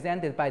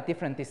represented by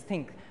different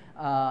distinct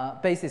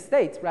basis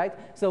states, right?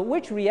 So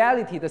which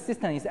reality the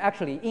system is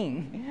actually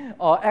in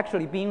or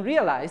actually being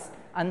realized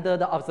under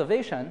the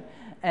observation.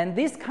 And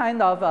this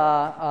kind of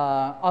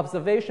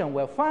observation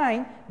will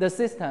find the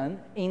system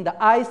in the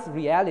ith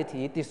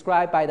reality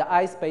described by the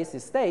ith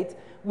basis state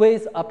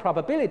with a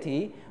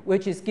probability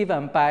which is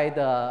given by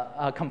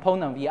the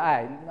component Vi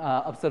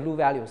absolute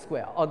value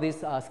square, or this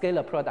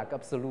scalar product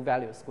absolute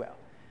value square.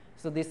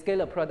 So this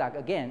scalar product,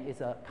 again,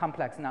 is a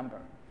complex number.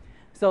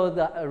 So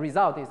the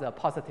result is a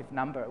positive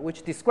number,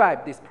 which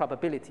describes this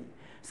probability.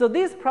 So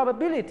this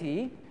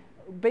probability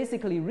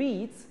basically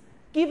reads,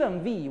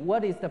 given V,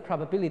 what is the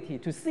probability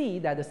to see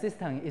that the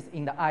system is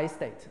in the I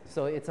state?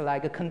 So it's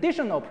like a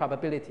conditional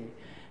probability.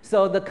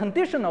 So the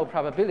conditional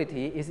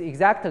probability is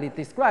exactly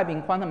described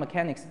in quantum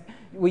mechanics.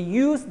 We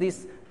use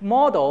this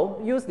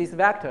model, use this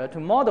vector to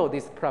model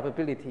this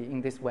probability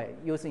in this way,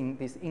 using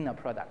this inner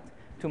product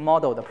to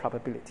model the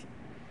probability.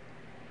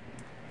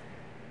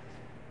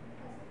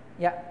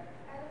 Yeah?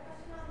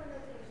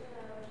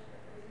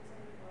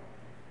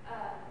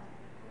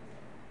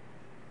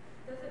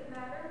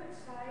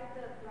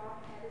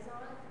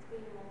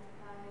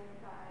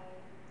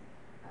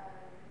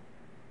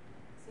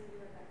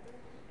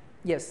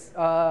 Yes,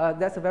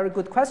 that's a very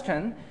good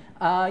question.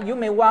 You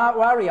may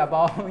worry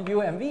about U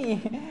and V,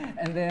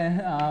 and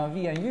then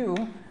V and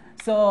U.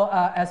 So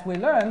as we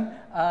learn,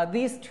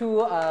 these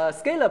two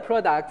scalar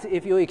products,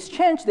 if you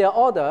exchange their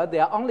order, they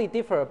are only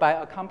differ by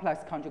a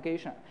complex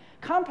conjugation.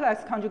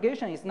 Complex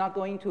conjugation is not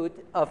going to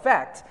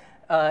affect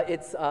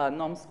its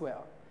norm square.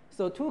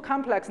 So two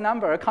complex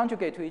numbers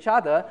conjugate to each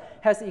other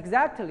has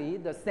exactly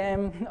the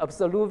same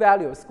absolute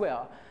value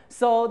square.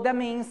 So that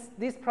means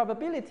this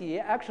probability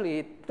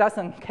actually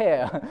doesn't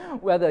care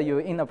whether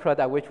you're in a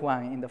product, which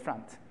one in the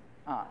front,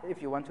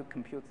 if you want to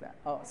compute that.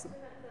 Oh, so,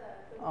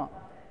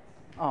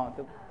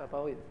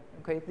 about it.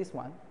 Okay, this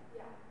one.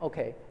 Yeah.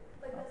 Okay.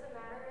 Like, does it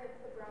matter if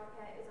the brown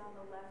cat is on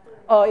the left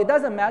or? Oh, it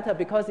doesn't matter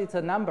because it's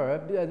a number.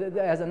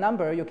 As a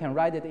number, you can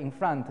write it in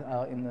front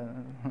in the.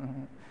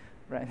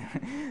 Right.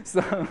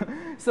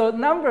 So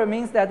number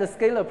means that the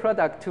scalar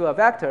product to a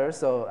vector.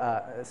 So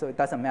it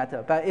doesn't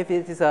matter. But if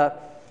it is a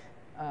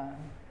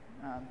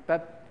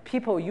but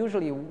people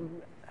usually,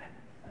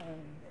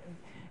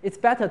 it's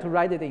better to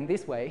write it in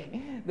this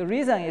way. The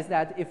reason is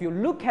that if you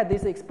look at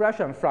this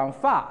expression from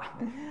far,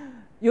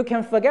 you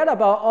can forget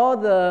about all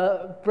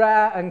the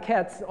bra and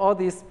cats, all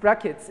these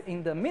brackets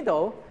in the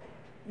middle.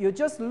 You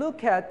just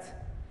look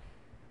at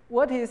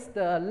what is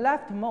the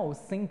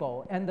leftmost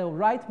symbol and the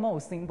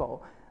rightmost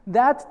symbol.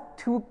 That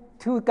two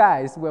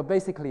guys will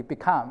basically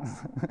become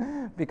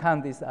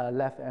this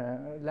left.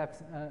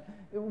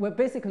 Well,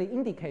 basically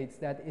indicates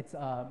that it's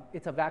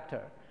a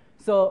vector.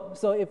 So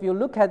if you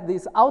look at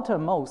this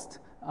outermost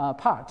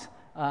part,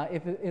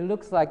 if it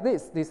looks like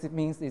this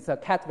means it's a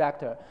cat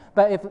vector.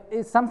 But if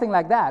it's something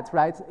like that,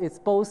 right? It's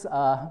both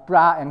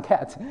bra and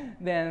cat.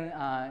 Then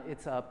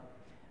it's a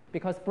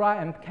because bra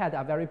and cat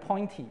are very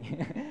pointy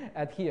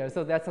at here,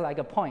 so that's like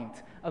a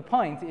point. A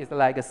point is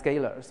like a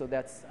scalar, so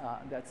that's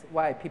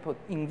why people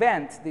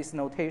invent this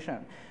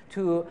notation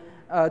to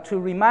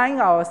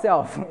remind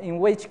ourselves in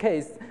which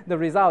case the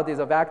result is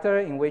a vector,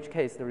 in which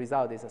case the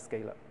result is a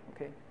scalar.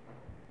 Okay.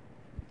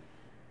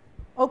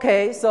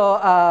 Okay.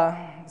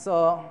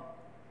 So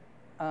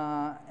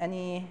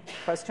any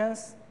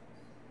questions?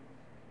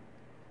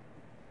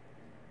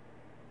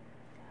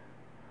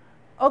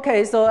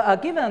 Okay, so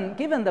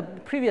given the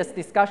previous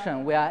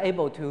discussion, we are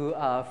able to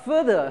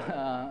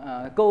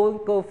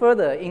go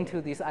further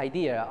into this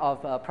idea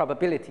of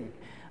probability,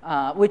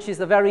 which is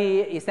a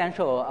very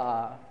essential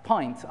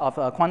point of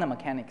quantum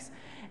mechanics.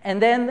 And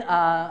then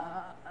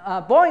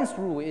Boyne's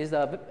rule is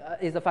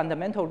a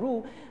fundamental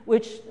rule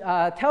which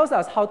tells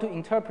us how to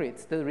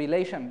interpret the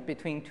relation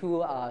between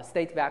two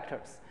state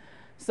vectors.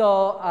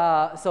 So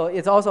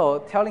it's also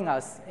telling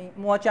us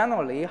more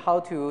generally how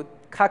to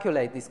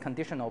calculate this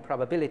conditional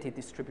probability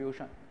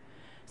distribution.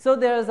 So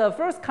there's a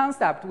first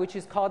concept which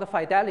is called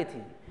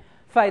fidelity.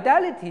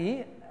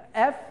 Fidelity,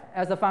 f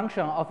as a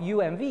function of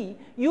u and v.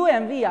 U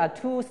and v are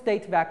two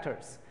state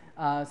vectors.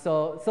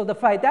 So the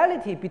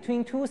fidelity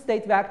between two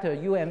state vector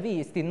u and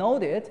v is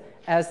denoted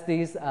as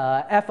this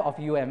f of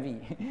u and v.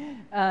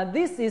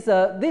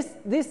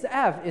 This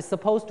f is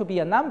supposed to be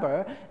a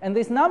number, and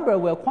this number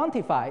will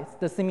quantify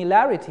the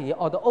similarity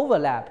or the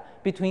overlap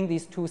between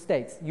these two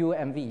states, u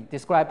and v,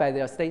 described by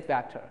their state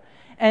vector.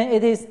 And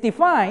it is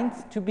defined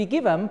to be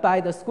given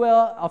by the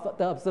square of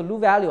the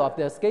absolute value of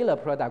the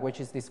scalar product, which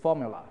is this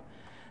formula.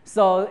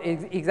 So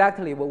it's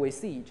exactly what we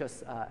see,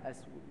 just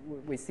as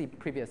we see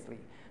previously.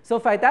 So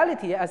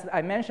fidelity, as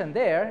I mentioned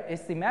there, is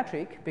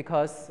symmetric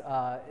because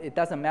it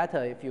doesn't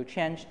matter if you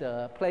change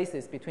the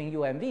places between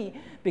u and v,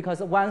 because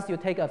once you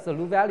take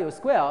absolute value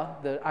square,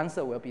 the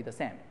answer will be the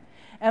same.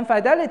 And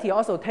fidelity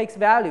also takes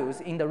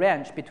values in the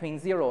range between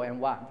 0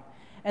 and 1.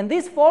 And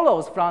this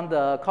follows from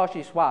the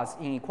Cauchy-Schwarz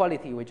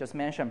inequality we just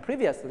mentioned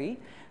previously.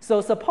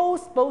 So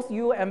suppose both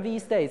U and V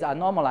states are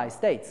normalized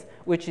states,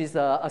 which is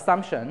an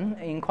assumption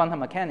in quantum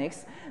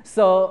mechanics.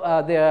 So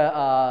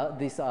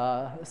this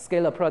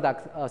scalar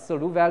product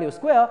absolute value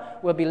square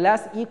will be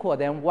less equal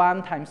than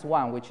 1 times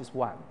 1, which is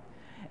 1.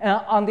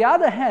 And on the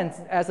other hand,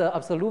 as an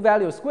absolute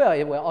value square,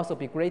 it will also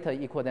be greater or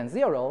equal than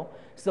 0.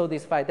 So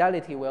this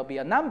fidelity will be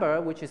a number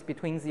which is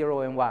between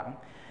 0 and 1.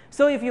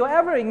 So if you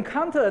ever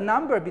encounter a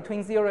number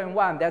between 0 and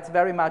 1, that's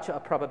very much a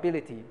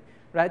probability,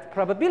 right?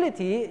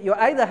 Probability, you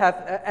either have,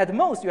 at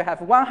most, you have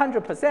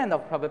 100%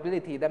 of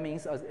probability. That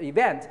means an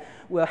event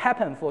will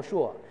happen for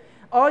sure.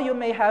 Or you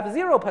may have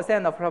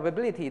 0% of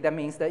probability. That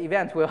means the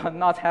event will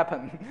not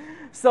happen.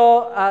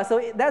 So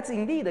that's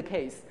indeed the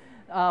case.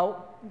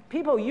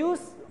 People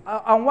use,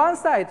 on one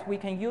side, we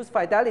can use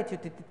fidelity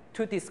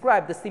to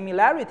describe the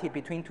similarity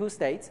between two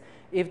states.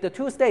 If the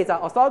two states are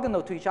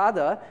orthogonal to each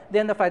other,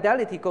 then the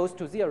fidelity goes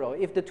to 0.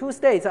 If the two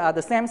states are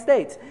the same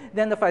state,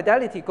 then the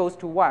fidelity goes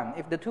to 1.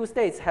 If the two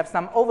states have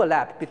some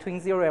overlap between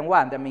 0 and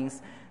 1, that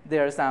means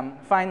there's some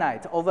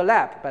finite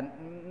overlap, but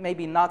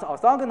maybe not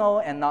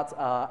orthogonal and not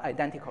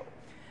identical.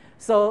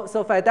 So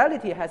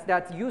fidelity has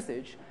that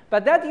usage,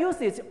 but that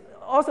usage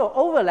also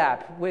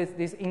overlap with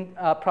this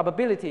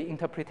probability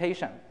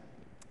interpretation.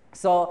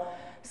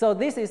 So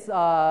this is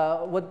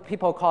what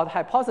people call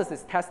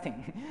hypothesis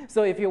testing.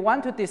 So if you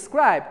want to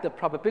describe the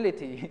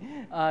probability,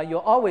 you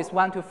always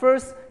want to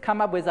first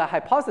come up with a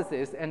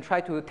hypothesis and try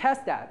to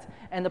test that.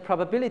 And the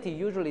probability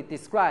usually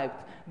describes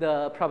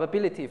the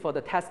probability for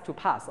the test to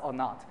pass or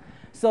not.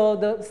 So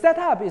the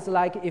setup is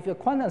like if a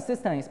quantum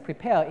system is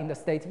prepared in the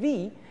state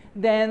V,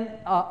 then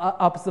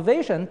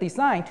observation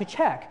designed to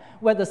check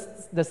whether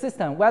the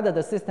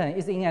system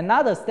is in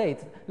another state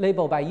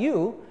labeled by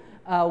U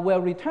will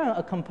return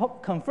a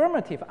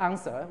confirmative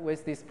answer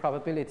with this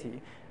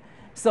probability.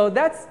 So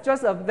that's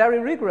just a very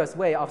rigorous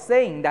way of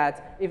saying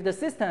that if the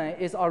system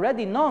is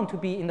already known to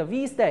be in the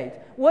V state,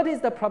 what is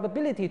the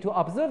probability to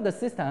observe the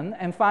system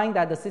and find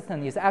that the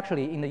system is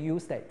actually in the U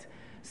state?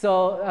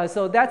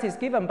 So that is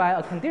given by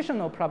a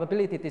conditional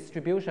probability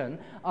distribution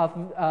of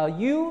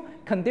U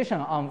condition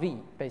on V,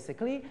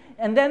 basically.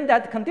 And then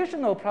that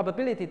conditional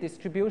probability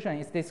distribution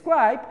is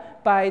described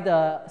by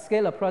the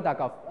scalar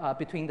product of,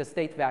 between the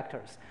state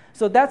vectors.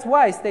 So that's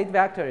why state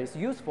vector is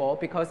useful,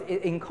 because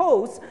it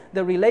encodes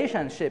the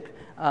relationship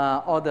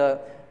or the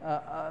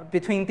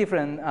between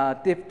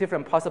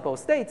different possible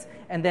states,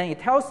 and then it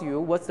tells you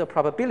what's the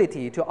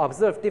probability to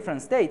observe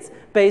different states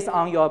based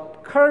on your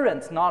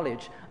current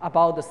knowledge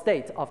about the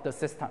state of the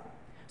system.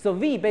 So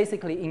V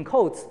basically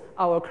encodes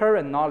our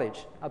current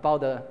knowledge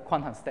about the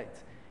quantum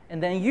state.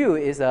 And then U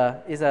is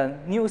a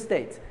new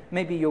state.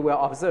 Maybe you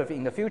will observe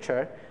in the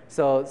future.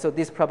 So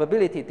this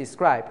probability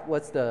describes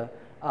what's the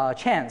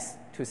chance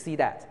to see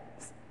that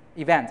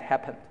event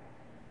happen.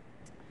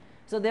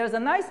 So there's a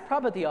nice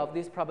property of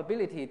this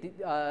probability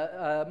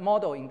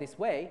model in this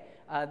way,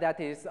 that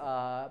is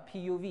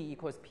PUV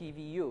equals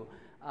PVU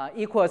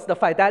equals the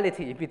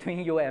fidelity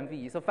between U and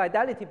V. So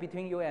fidelity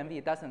between U and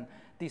V doesn't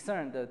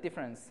discern the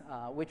difference,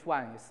 which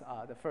one is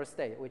the first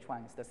state, which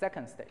one is the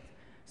second state.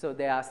 So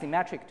they are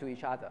symmetric to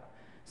each other.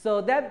 So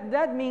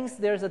that means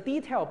there's a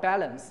detailed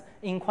balance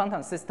in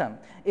quantum system.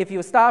 If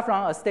you start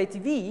from a state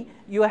V,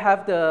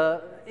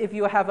 if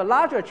you have a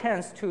larger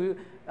chance to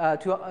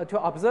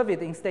observe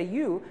it in state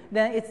U,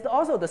 then it's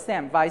also the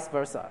same vice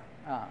versa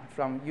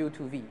from U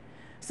to V.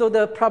 So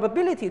the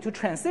probability to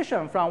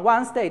transition from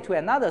one state to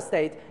another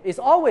state is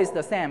always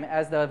the same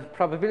as the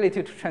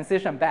probability to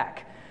transition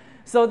back.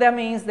 So that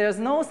means there's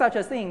no such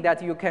a thing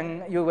that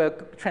you will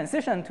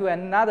transition to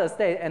another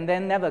state and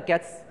then never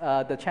gets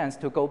the chance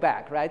to go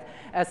back, right?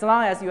 As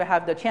long as you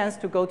have the chance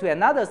to go to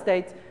another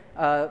state,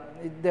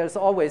 there's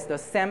always the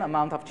same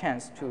amount of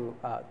chance to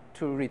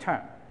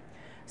return.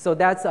 So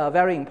that's a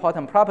very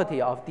important property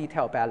of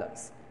detailed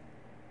balance.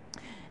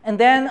 And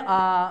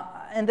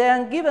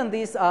then given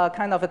these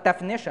kind of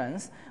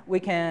definitions, we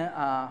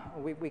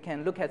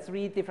can look at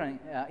three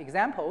different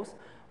examples.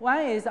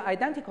 One is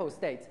identical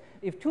states.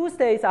 If two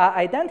states are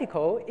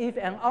identical, if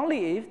and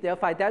only if their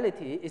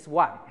fidelity is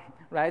 1,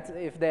 right?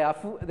 If they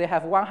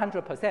have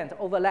 100%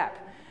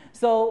 overlap.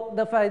 So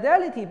the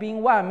fidelity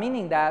being 1,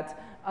 meaning that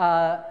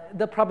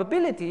the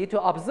probability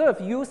to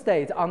observe U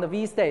state on the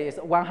V state is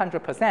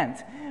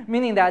 100%,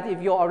 meaning that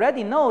if you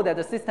already know that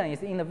the system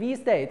is in the V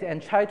state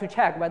and try to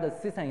check whether the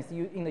system is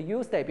in the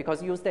U state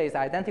because U state is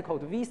identical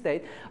to V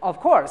state, of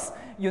course,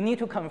 you need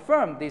to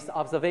confirm this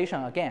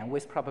observation again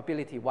with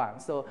probability 1.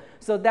 So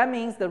that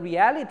means the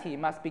reality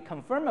must be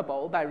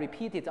confirmable by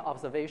repeated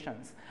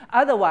observations.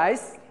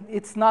 Otherwise,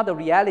 it's not a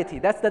reality.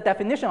 That's the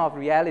definition of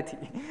reality.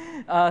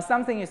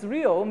 Something is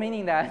real,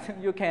 meaning that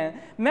you can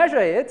measure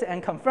it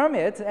and confirm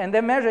it, and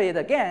then measure it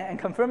again and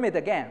confirm it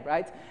again,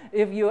 right?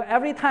 If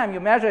every time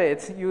you measure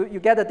it, you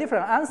get a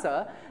different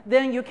answer,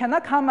 then you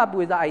cannot come up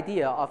with the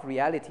idea of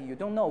reality. You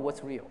don't know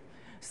what's real.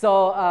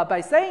 So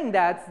by saying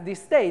that the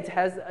state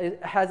has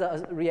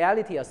a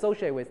reality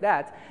associated with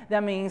that,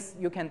 that means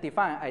you can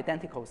define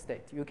identical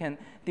state. You can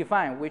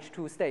define which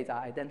two states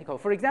are identical.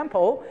 For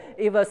example,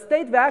 if a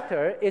state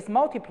vector is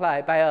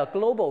multiplied by a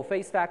global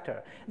phase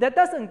factor, that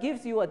doesn't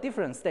give you a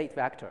different state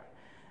vector.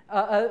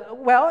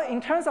 Well,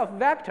 in terms of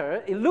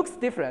vector, it looks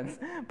different,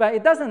 but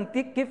it doesn't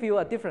give you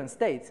a different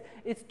state.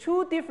 It's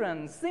two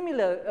different,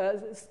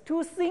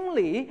 two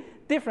seemingly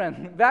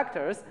different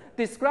vectors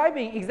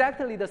describing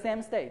exactly the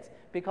same state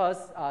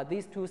because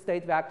these two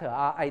state vectors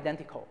are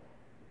identical.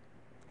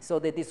 So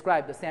they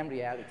describe the same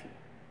reality.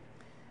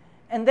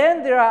 And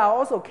then there are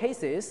also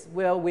cases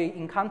where we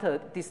encounter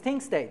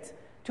distinct states.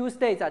 Two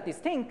states are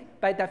distinct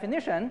by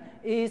definition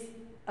is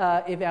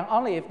if and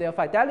only if their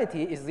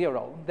fidelity is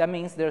 0. That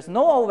means there's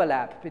no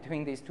overlap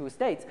between these two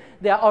states.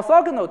 They are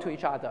orthogonal to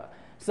each other.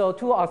 So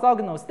two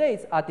orthogonal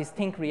states are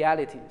distinct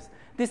realities.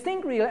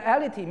 Distinct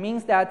reality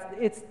means that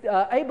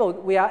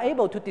we are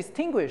able to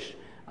distinguish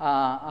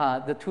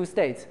the two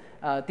states.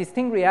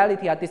 Distinct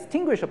reality are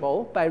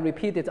distinguishable by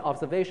repeated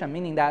observation,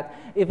 meaning that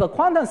if a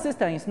quantum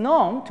system is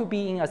known to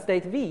be in a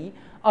state V,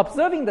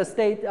 observing the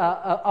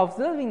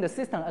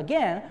system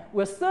again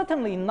will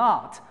certainly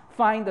not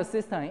find the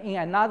system in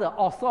another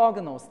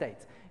orthogonal state.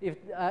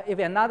 If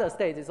another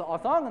state is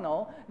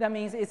orthogonal, that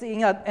means it's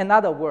in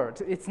another world.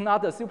 It's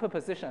not a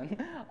superposition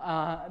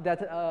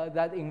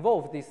that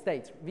involves this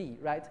state V,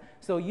 right?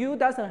 So U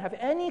doesn't have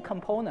any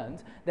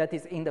component that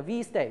is in the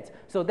V state.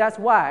 So that's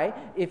why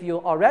if you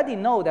already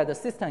know that the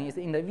system is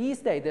in the V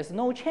state, there's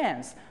no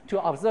chance to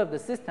observe the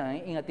system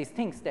in a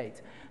distinct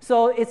state.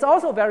 So it's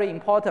also very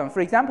important. For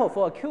example,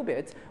 for a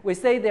qubit, we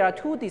say there are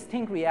two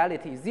distinct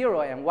realities,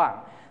 0 and 1.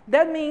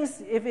 That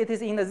means if it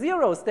is in the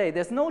 0 state,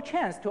 there's no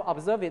chance to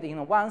observe it in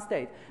a 1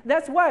 state.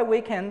 That's why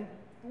we can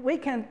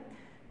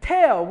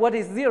tell what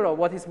is 0,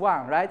 what is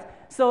 1, right?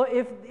 So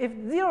if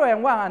 0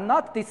 and 1 are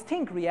not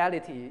distinct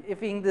reality,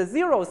 if in the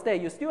 0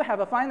 state you still have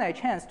a finite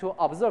chance to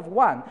observe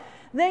 1,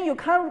 then you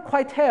can't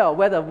quite tell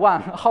whether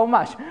how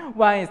much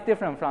 1 is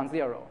different from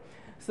 0.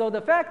 So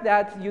the fact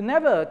that you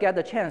never get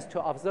the chance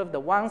to observe the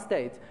 1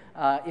 state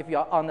if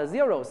you're on the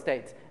 0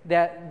 state,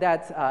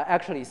 that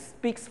actually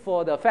speaks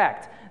for the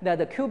fact that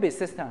the qubit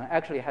system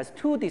actually has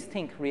two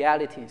distinct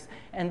realities,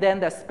 and then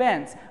that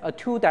spans a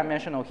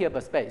two-dimensional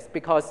Hilbert space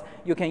because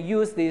you can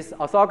use this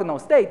orthogonal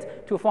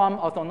state to form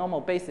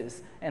orthonormal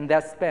basis, and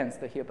that spans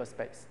the Hilbert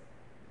space.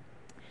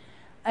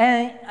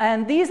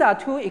 And these are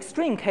two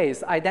extreme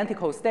cases,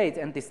 identical states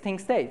and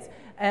distinct states.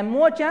 And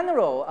more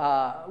general,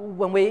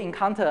 when we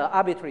encounter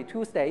arbitrary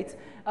two states,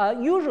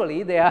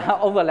 usually they are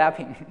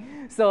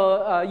overlapping.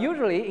 So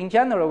usually, in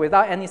general,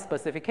 without any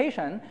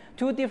specification,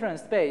 two different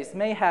spaces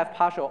may have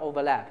partial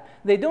overlap.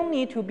 They don't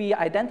need to be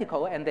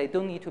identical, and they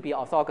don't need to be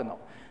orthogonal.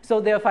 So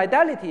their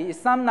fidelity is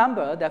some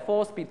number that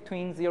falls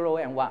between 0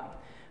 and 1.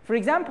 For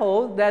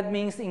example, that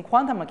means in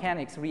quantum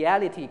mechanics,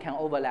 reality can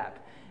overlap.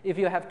 If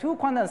you have two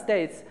quantum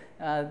states,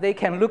 they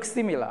can look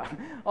similar.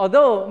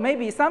 Although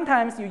maybe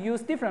sometimes you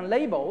use different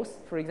labels,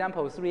 for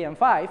example, 3 and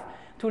 5,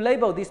 to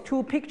label these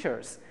two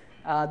pictures.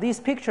 These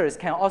pictures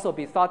can also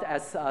be thought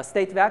as a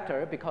state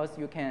vector because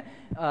you can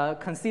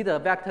consider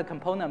vector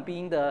component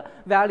being the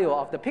value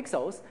of the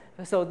pixels.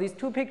 So these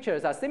two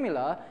pictures are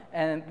similar,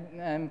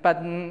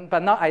 but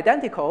not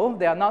identical.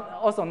 They are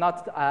also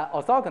not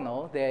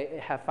orthogonal.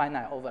 They have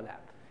finite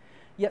overlap.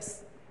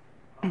 Yes?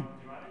 Do you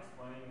mind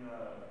explaining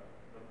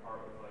the part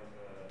with like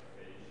the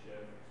phase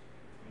shift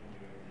between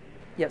U and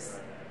V? Yes.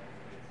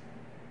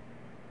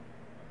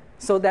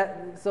 So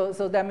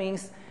that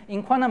means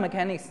in quantum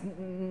mechanics,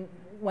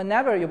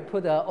 whenever you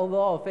put an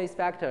overall phase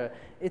factor,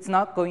 it's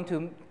not going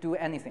to do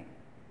anything.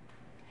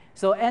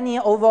 So any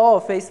overall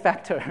phase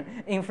factor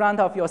in front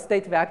of your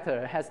state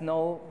vector has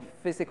no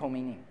physical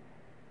meaning.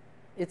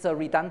 It's a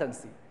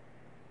redundancy.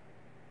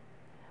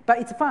 But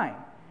it's fine,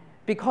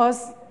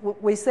 because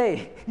we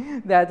say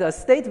that a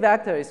state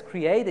vector is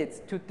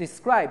created to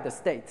describe the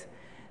state.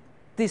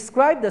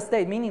 Describe the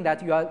state meaning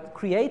that you are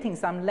creating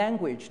some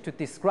language to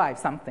describe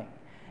something.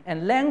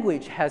 And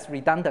language has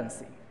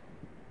redundancy.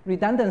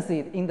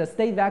 Redundancy in the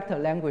state vector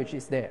language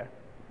is there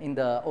in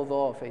the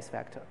overall phase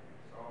factor.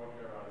 So all we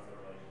care about is the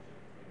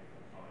relationship between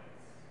the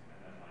components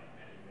and then like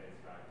any phase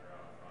factor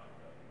out front.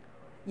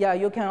 Yeah,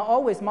 you can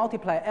always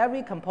multiply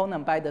every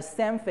component by the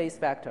same phase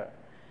factor,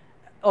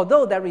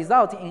 although that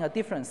results in a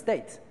different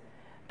state.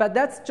 But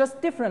that's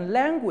just different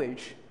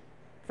language.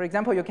 For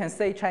example, you can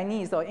say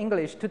Chinese or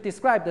English to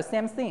describe the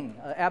same thing,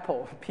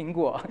 apple, 苹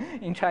果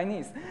in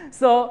Chinese.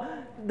 So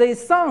they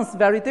sound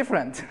very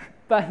different,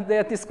 but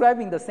they're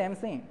describing the same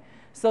thing.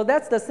 So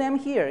that's the same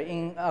here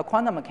in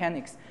quantum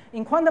mechanics.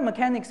 In quantum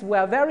mechanics, we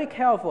are very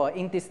careful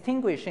in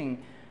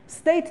distinguishing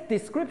state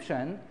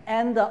description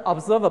and the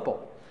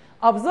observable.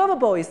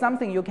 Observable is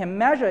something you can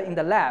measure in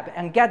the lab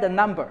and get the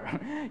number.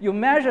 You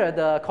measure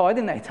the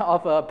coordinate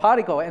of a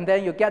particle, and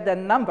then you get the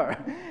number.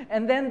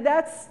 And then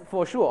that's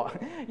for sure.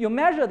 You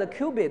measure the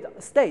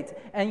qubit state,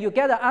 and you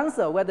get an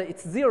answer whether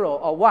it's 0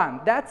 or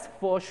 1. That's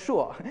for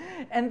sure.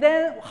 And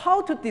then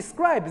how to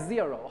describe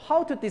 0,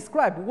 how to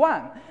describe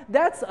 1,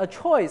 that's a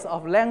choice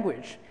of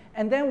language.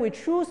 And then we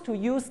choose to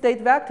use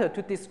state vector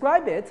to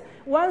describe it.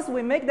 Once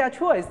we make that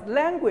choice,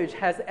 language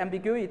has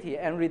ambiguity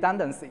and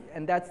redundancy,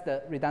 and that's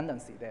the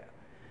redundancy there.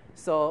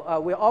 So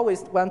we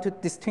always want to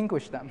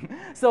distinguish them.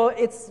 So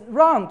it's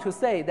wrong to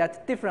say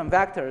that different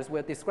vectors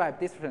will describe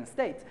different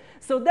states.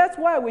 So that's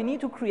why we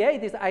need to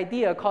create this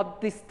idea called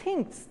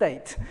distinct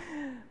state,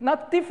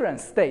 not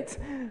different state.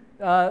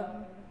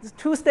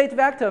 Two-state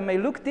vector may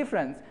look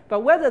different,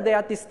 but whether they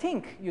are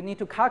distinct, you need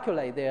to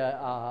calculate their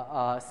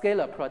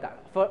scalar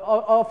product.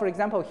 For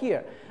example,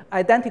 here,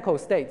 identical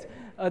states.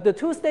 The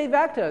two-state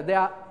vector,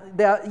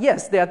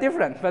 yes, they are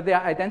different, but they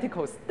are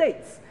identical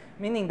states,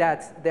 meaning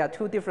that there are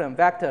two different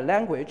vector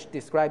language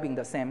describing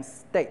the same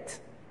state,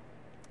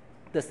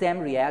 the same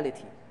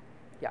reality.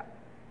 Yeah.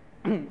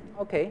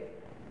 Okay.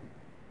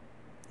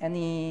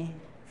 Any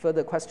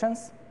further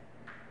questions?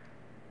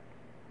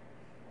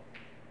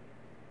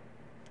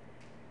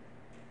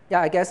 Yeah,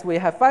 I guess we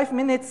have 5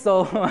 minutes,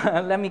 so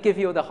let me give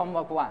you the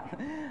homework one.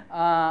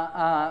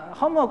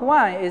 Homework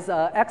one is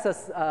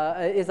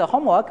a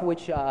homework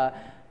which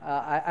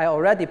I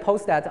already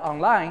posted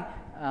online.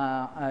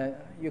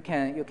 You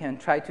can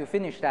try to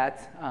finish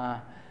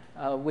that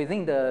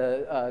within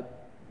the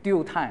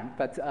due time,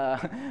 but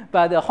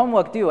the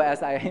homework due,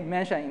 as I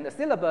mentioned in the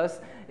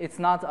syllabus, it's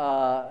not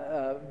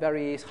a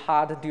very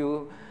hard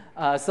due.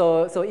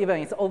 So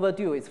even it's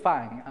overdue, it's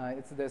fine.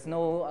 There's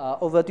no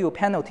overdue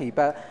penalty,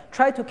 but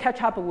try to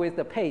catch up with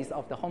the pace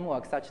of the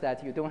homework such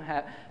that you don't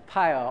have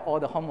pile all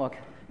the homework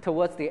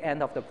towards the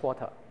end of the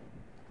quarter.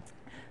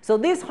 So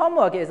this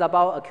homework is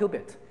about a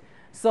qubit.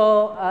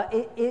 So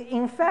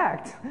in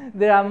fact,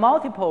 there are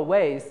multiple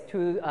ways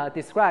to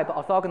describe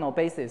orthogonal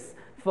basis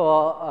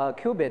for a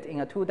qubit in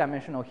a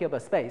two-dimensional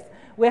Hilbert space.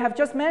 We have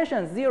just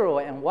mentioned 0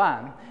 and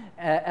 1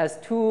 as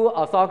two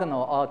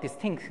orthogonal or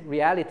distinct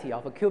reality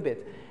of a qubit.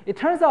 It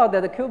turns out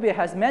that the qubit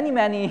has many,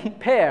 many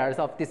pairs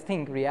of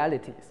distinct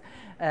realities,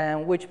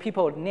 which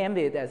people named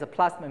it as a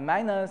plus and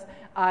minus,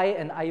 I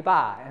and I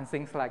bar, and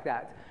things like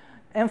that.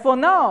 And for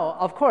now,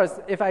 of course,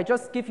 if I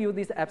just give you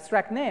these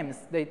abstract names,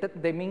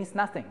 they mean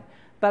nothing.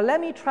 But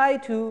let me try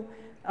to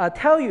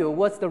tell you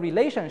what's the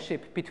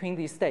relationship between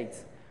these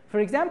states. For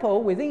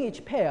example, within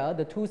each pair,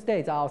 the two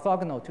states are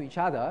orthogonal to each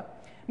other,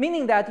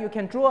 meaning that you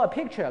can draw a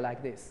picture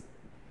like this.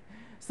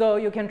 So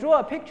you can draw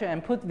a picture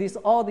and put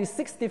all these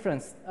six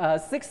different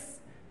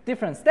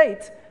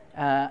states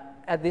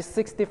at these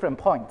 6 different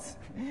points.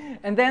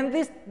 And then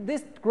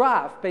this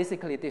graph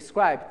basically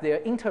describes their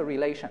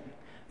interrelation.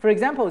 For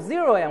example,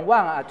 0 and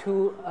 1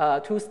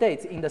 are two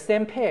states in the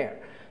same pair.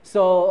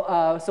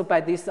 So by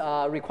this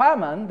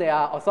requirement, they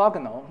are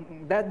orthogonal.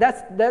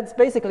 That's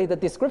basically the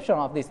description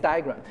of this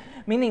diagram,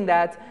 meaning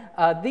that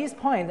this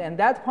point and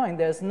that point,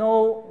 there's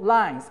no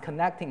lines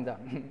connecting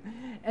them.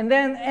 And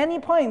then any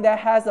point that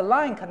has a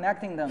line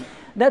connecting them,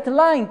 that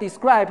line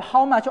describes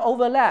how much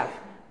overlap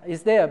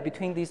is there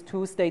between these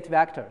two state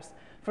vectors.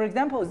 For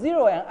example,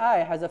 0 and I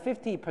has a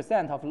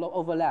 50% of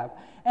overlap.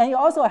 And it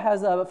also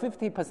has a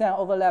 50%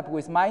 overlap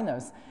with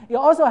minus. It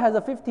also has a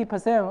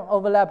 50%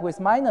 overlap with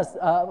minus,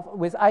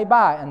 with I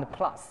bar and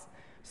plus.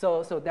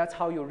 So that's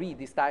how you read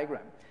this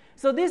diagram.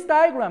 So this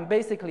diagram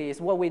basically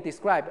is what we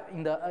described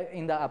in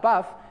the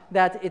above,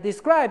 that it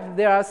describes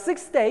there are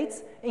 6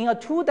 states in a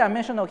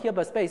two-dimensional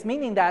Hilbert space,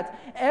 meaning that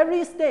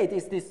every state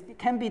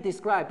can be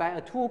described by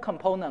a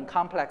two-component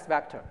complex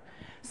vector.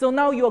 So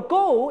now your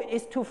goal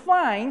is to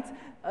find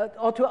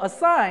or to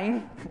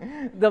assign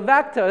the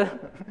vector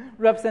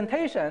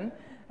representation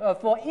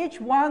for each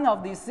one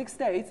of these 6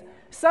 states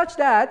such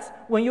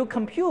that when you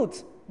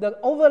compute the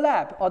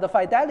overlap or the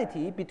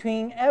fidelity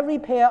between every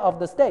pair of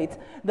the states,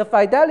 the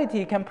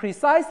fidelity can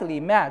precisely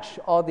match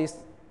all these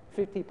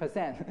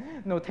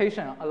 50%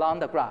 notation along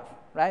the graph,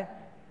 right?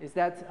 Is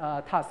that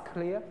task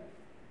clear?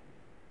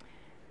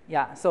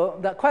 Yeah, so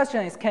the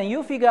question is, can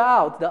you figure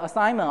out the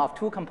assignment of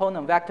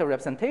two-component vector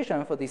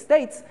representation for these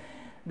states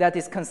that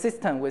is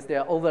consistent with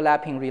their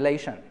overlapping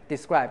relation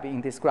described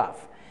in this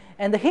graph?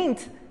 And the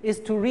hint is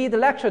to read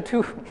lecture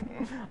 2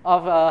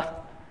 of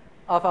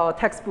our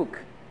textbook,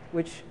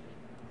 which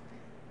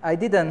I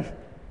didn't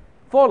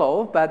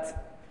follow,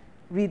 but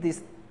read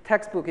this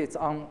textbook. It's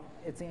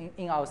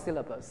in our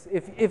syllabus.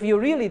 If you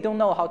really don't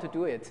know how to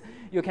do it,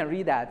 you can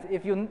read that.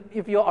 If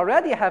you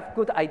already have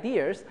good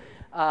ideas,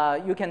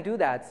 you can do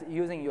that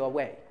using your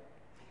way.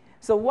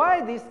 So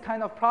why this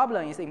kind of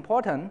problem is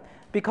important?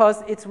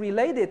 Because it's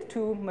related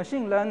to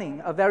machine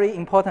learning, a very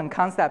important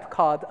concept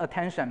called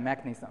attention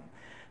mechanism.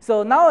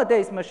 So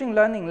nowadays, machine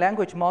learning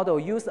language model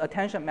use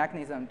attention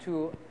mechanism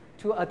to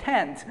to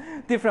attend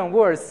different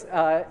words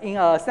in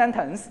a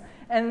sentence.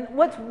 And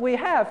what we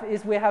have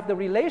is we have the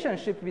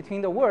relationship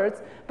between the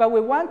words, but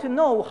we want to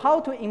know how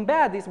to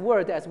embed this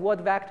word as word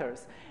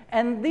vectors.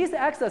 And this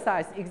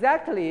exercise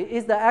exactly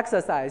is the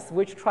exercise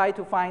which try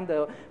to find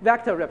the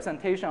vector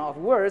representation of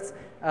words,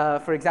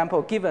 for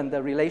example, given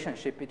the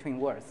relationship between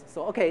words.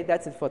 So, okay,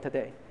 that's it for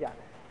today.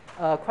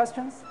 Yeah.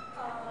 Questions?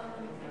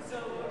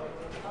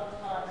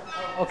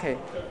 Okay.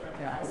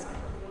 Yeah.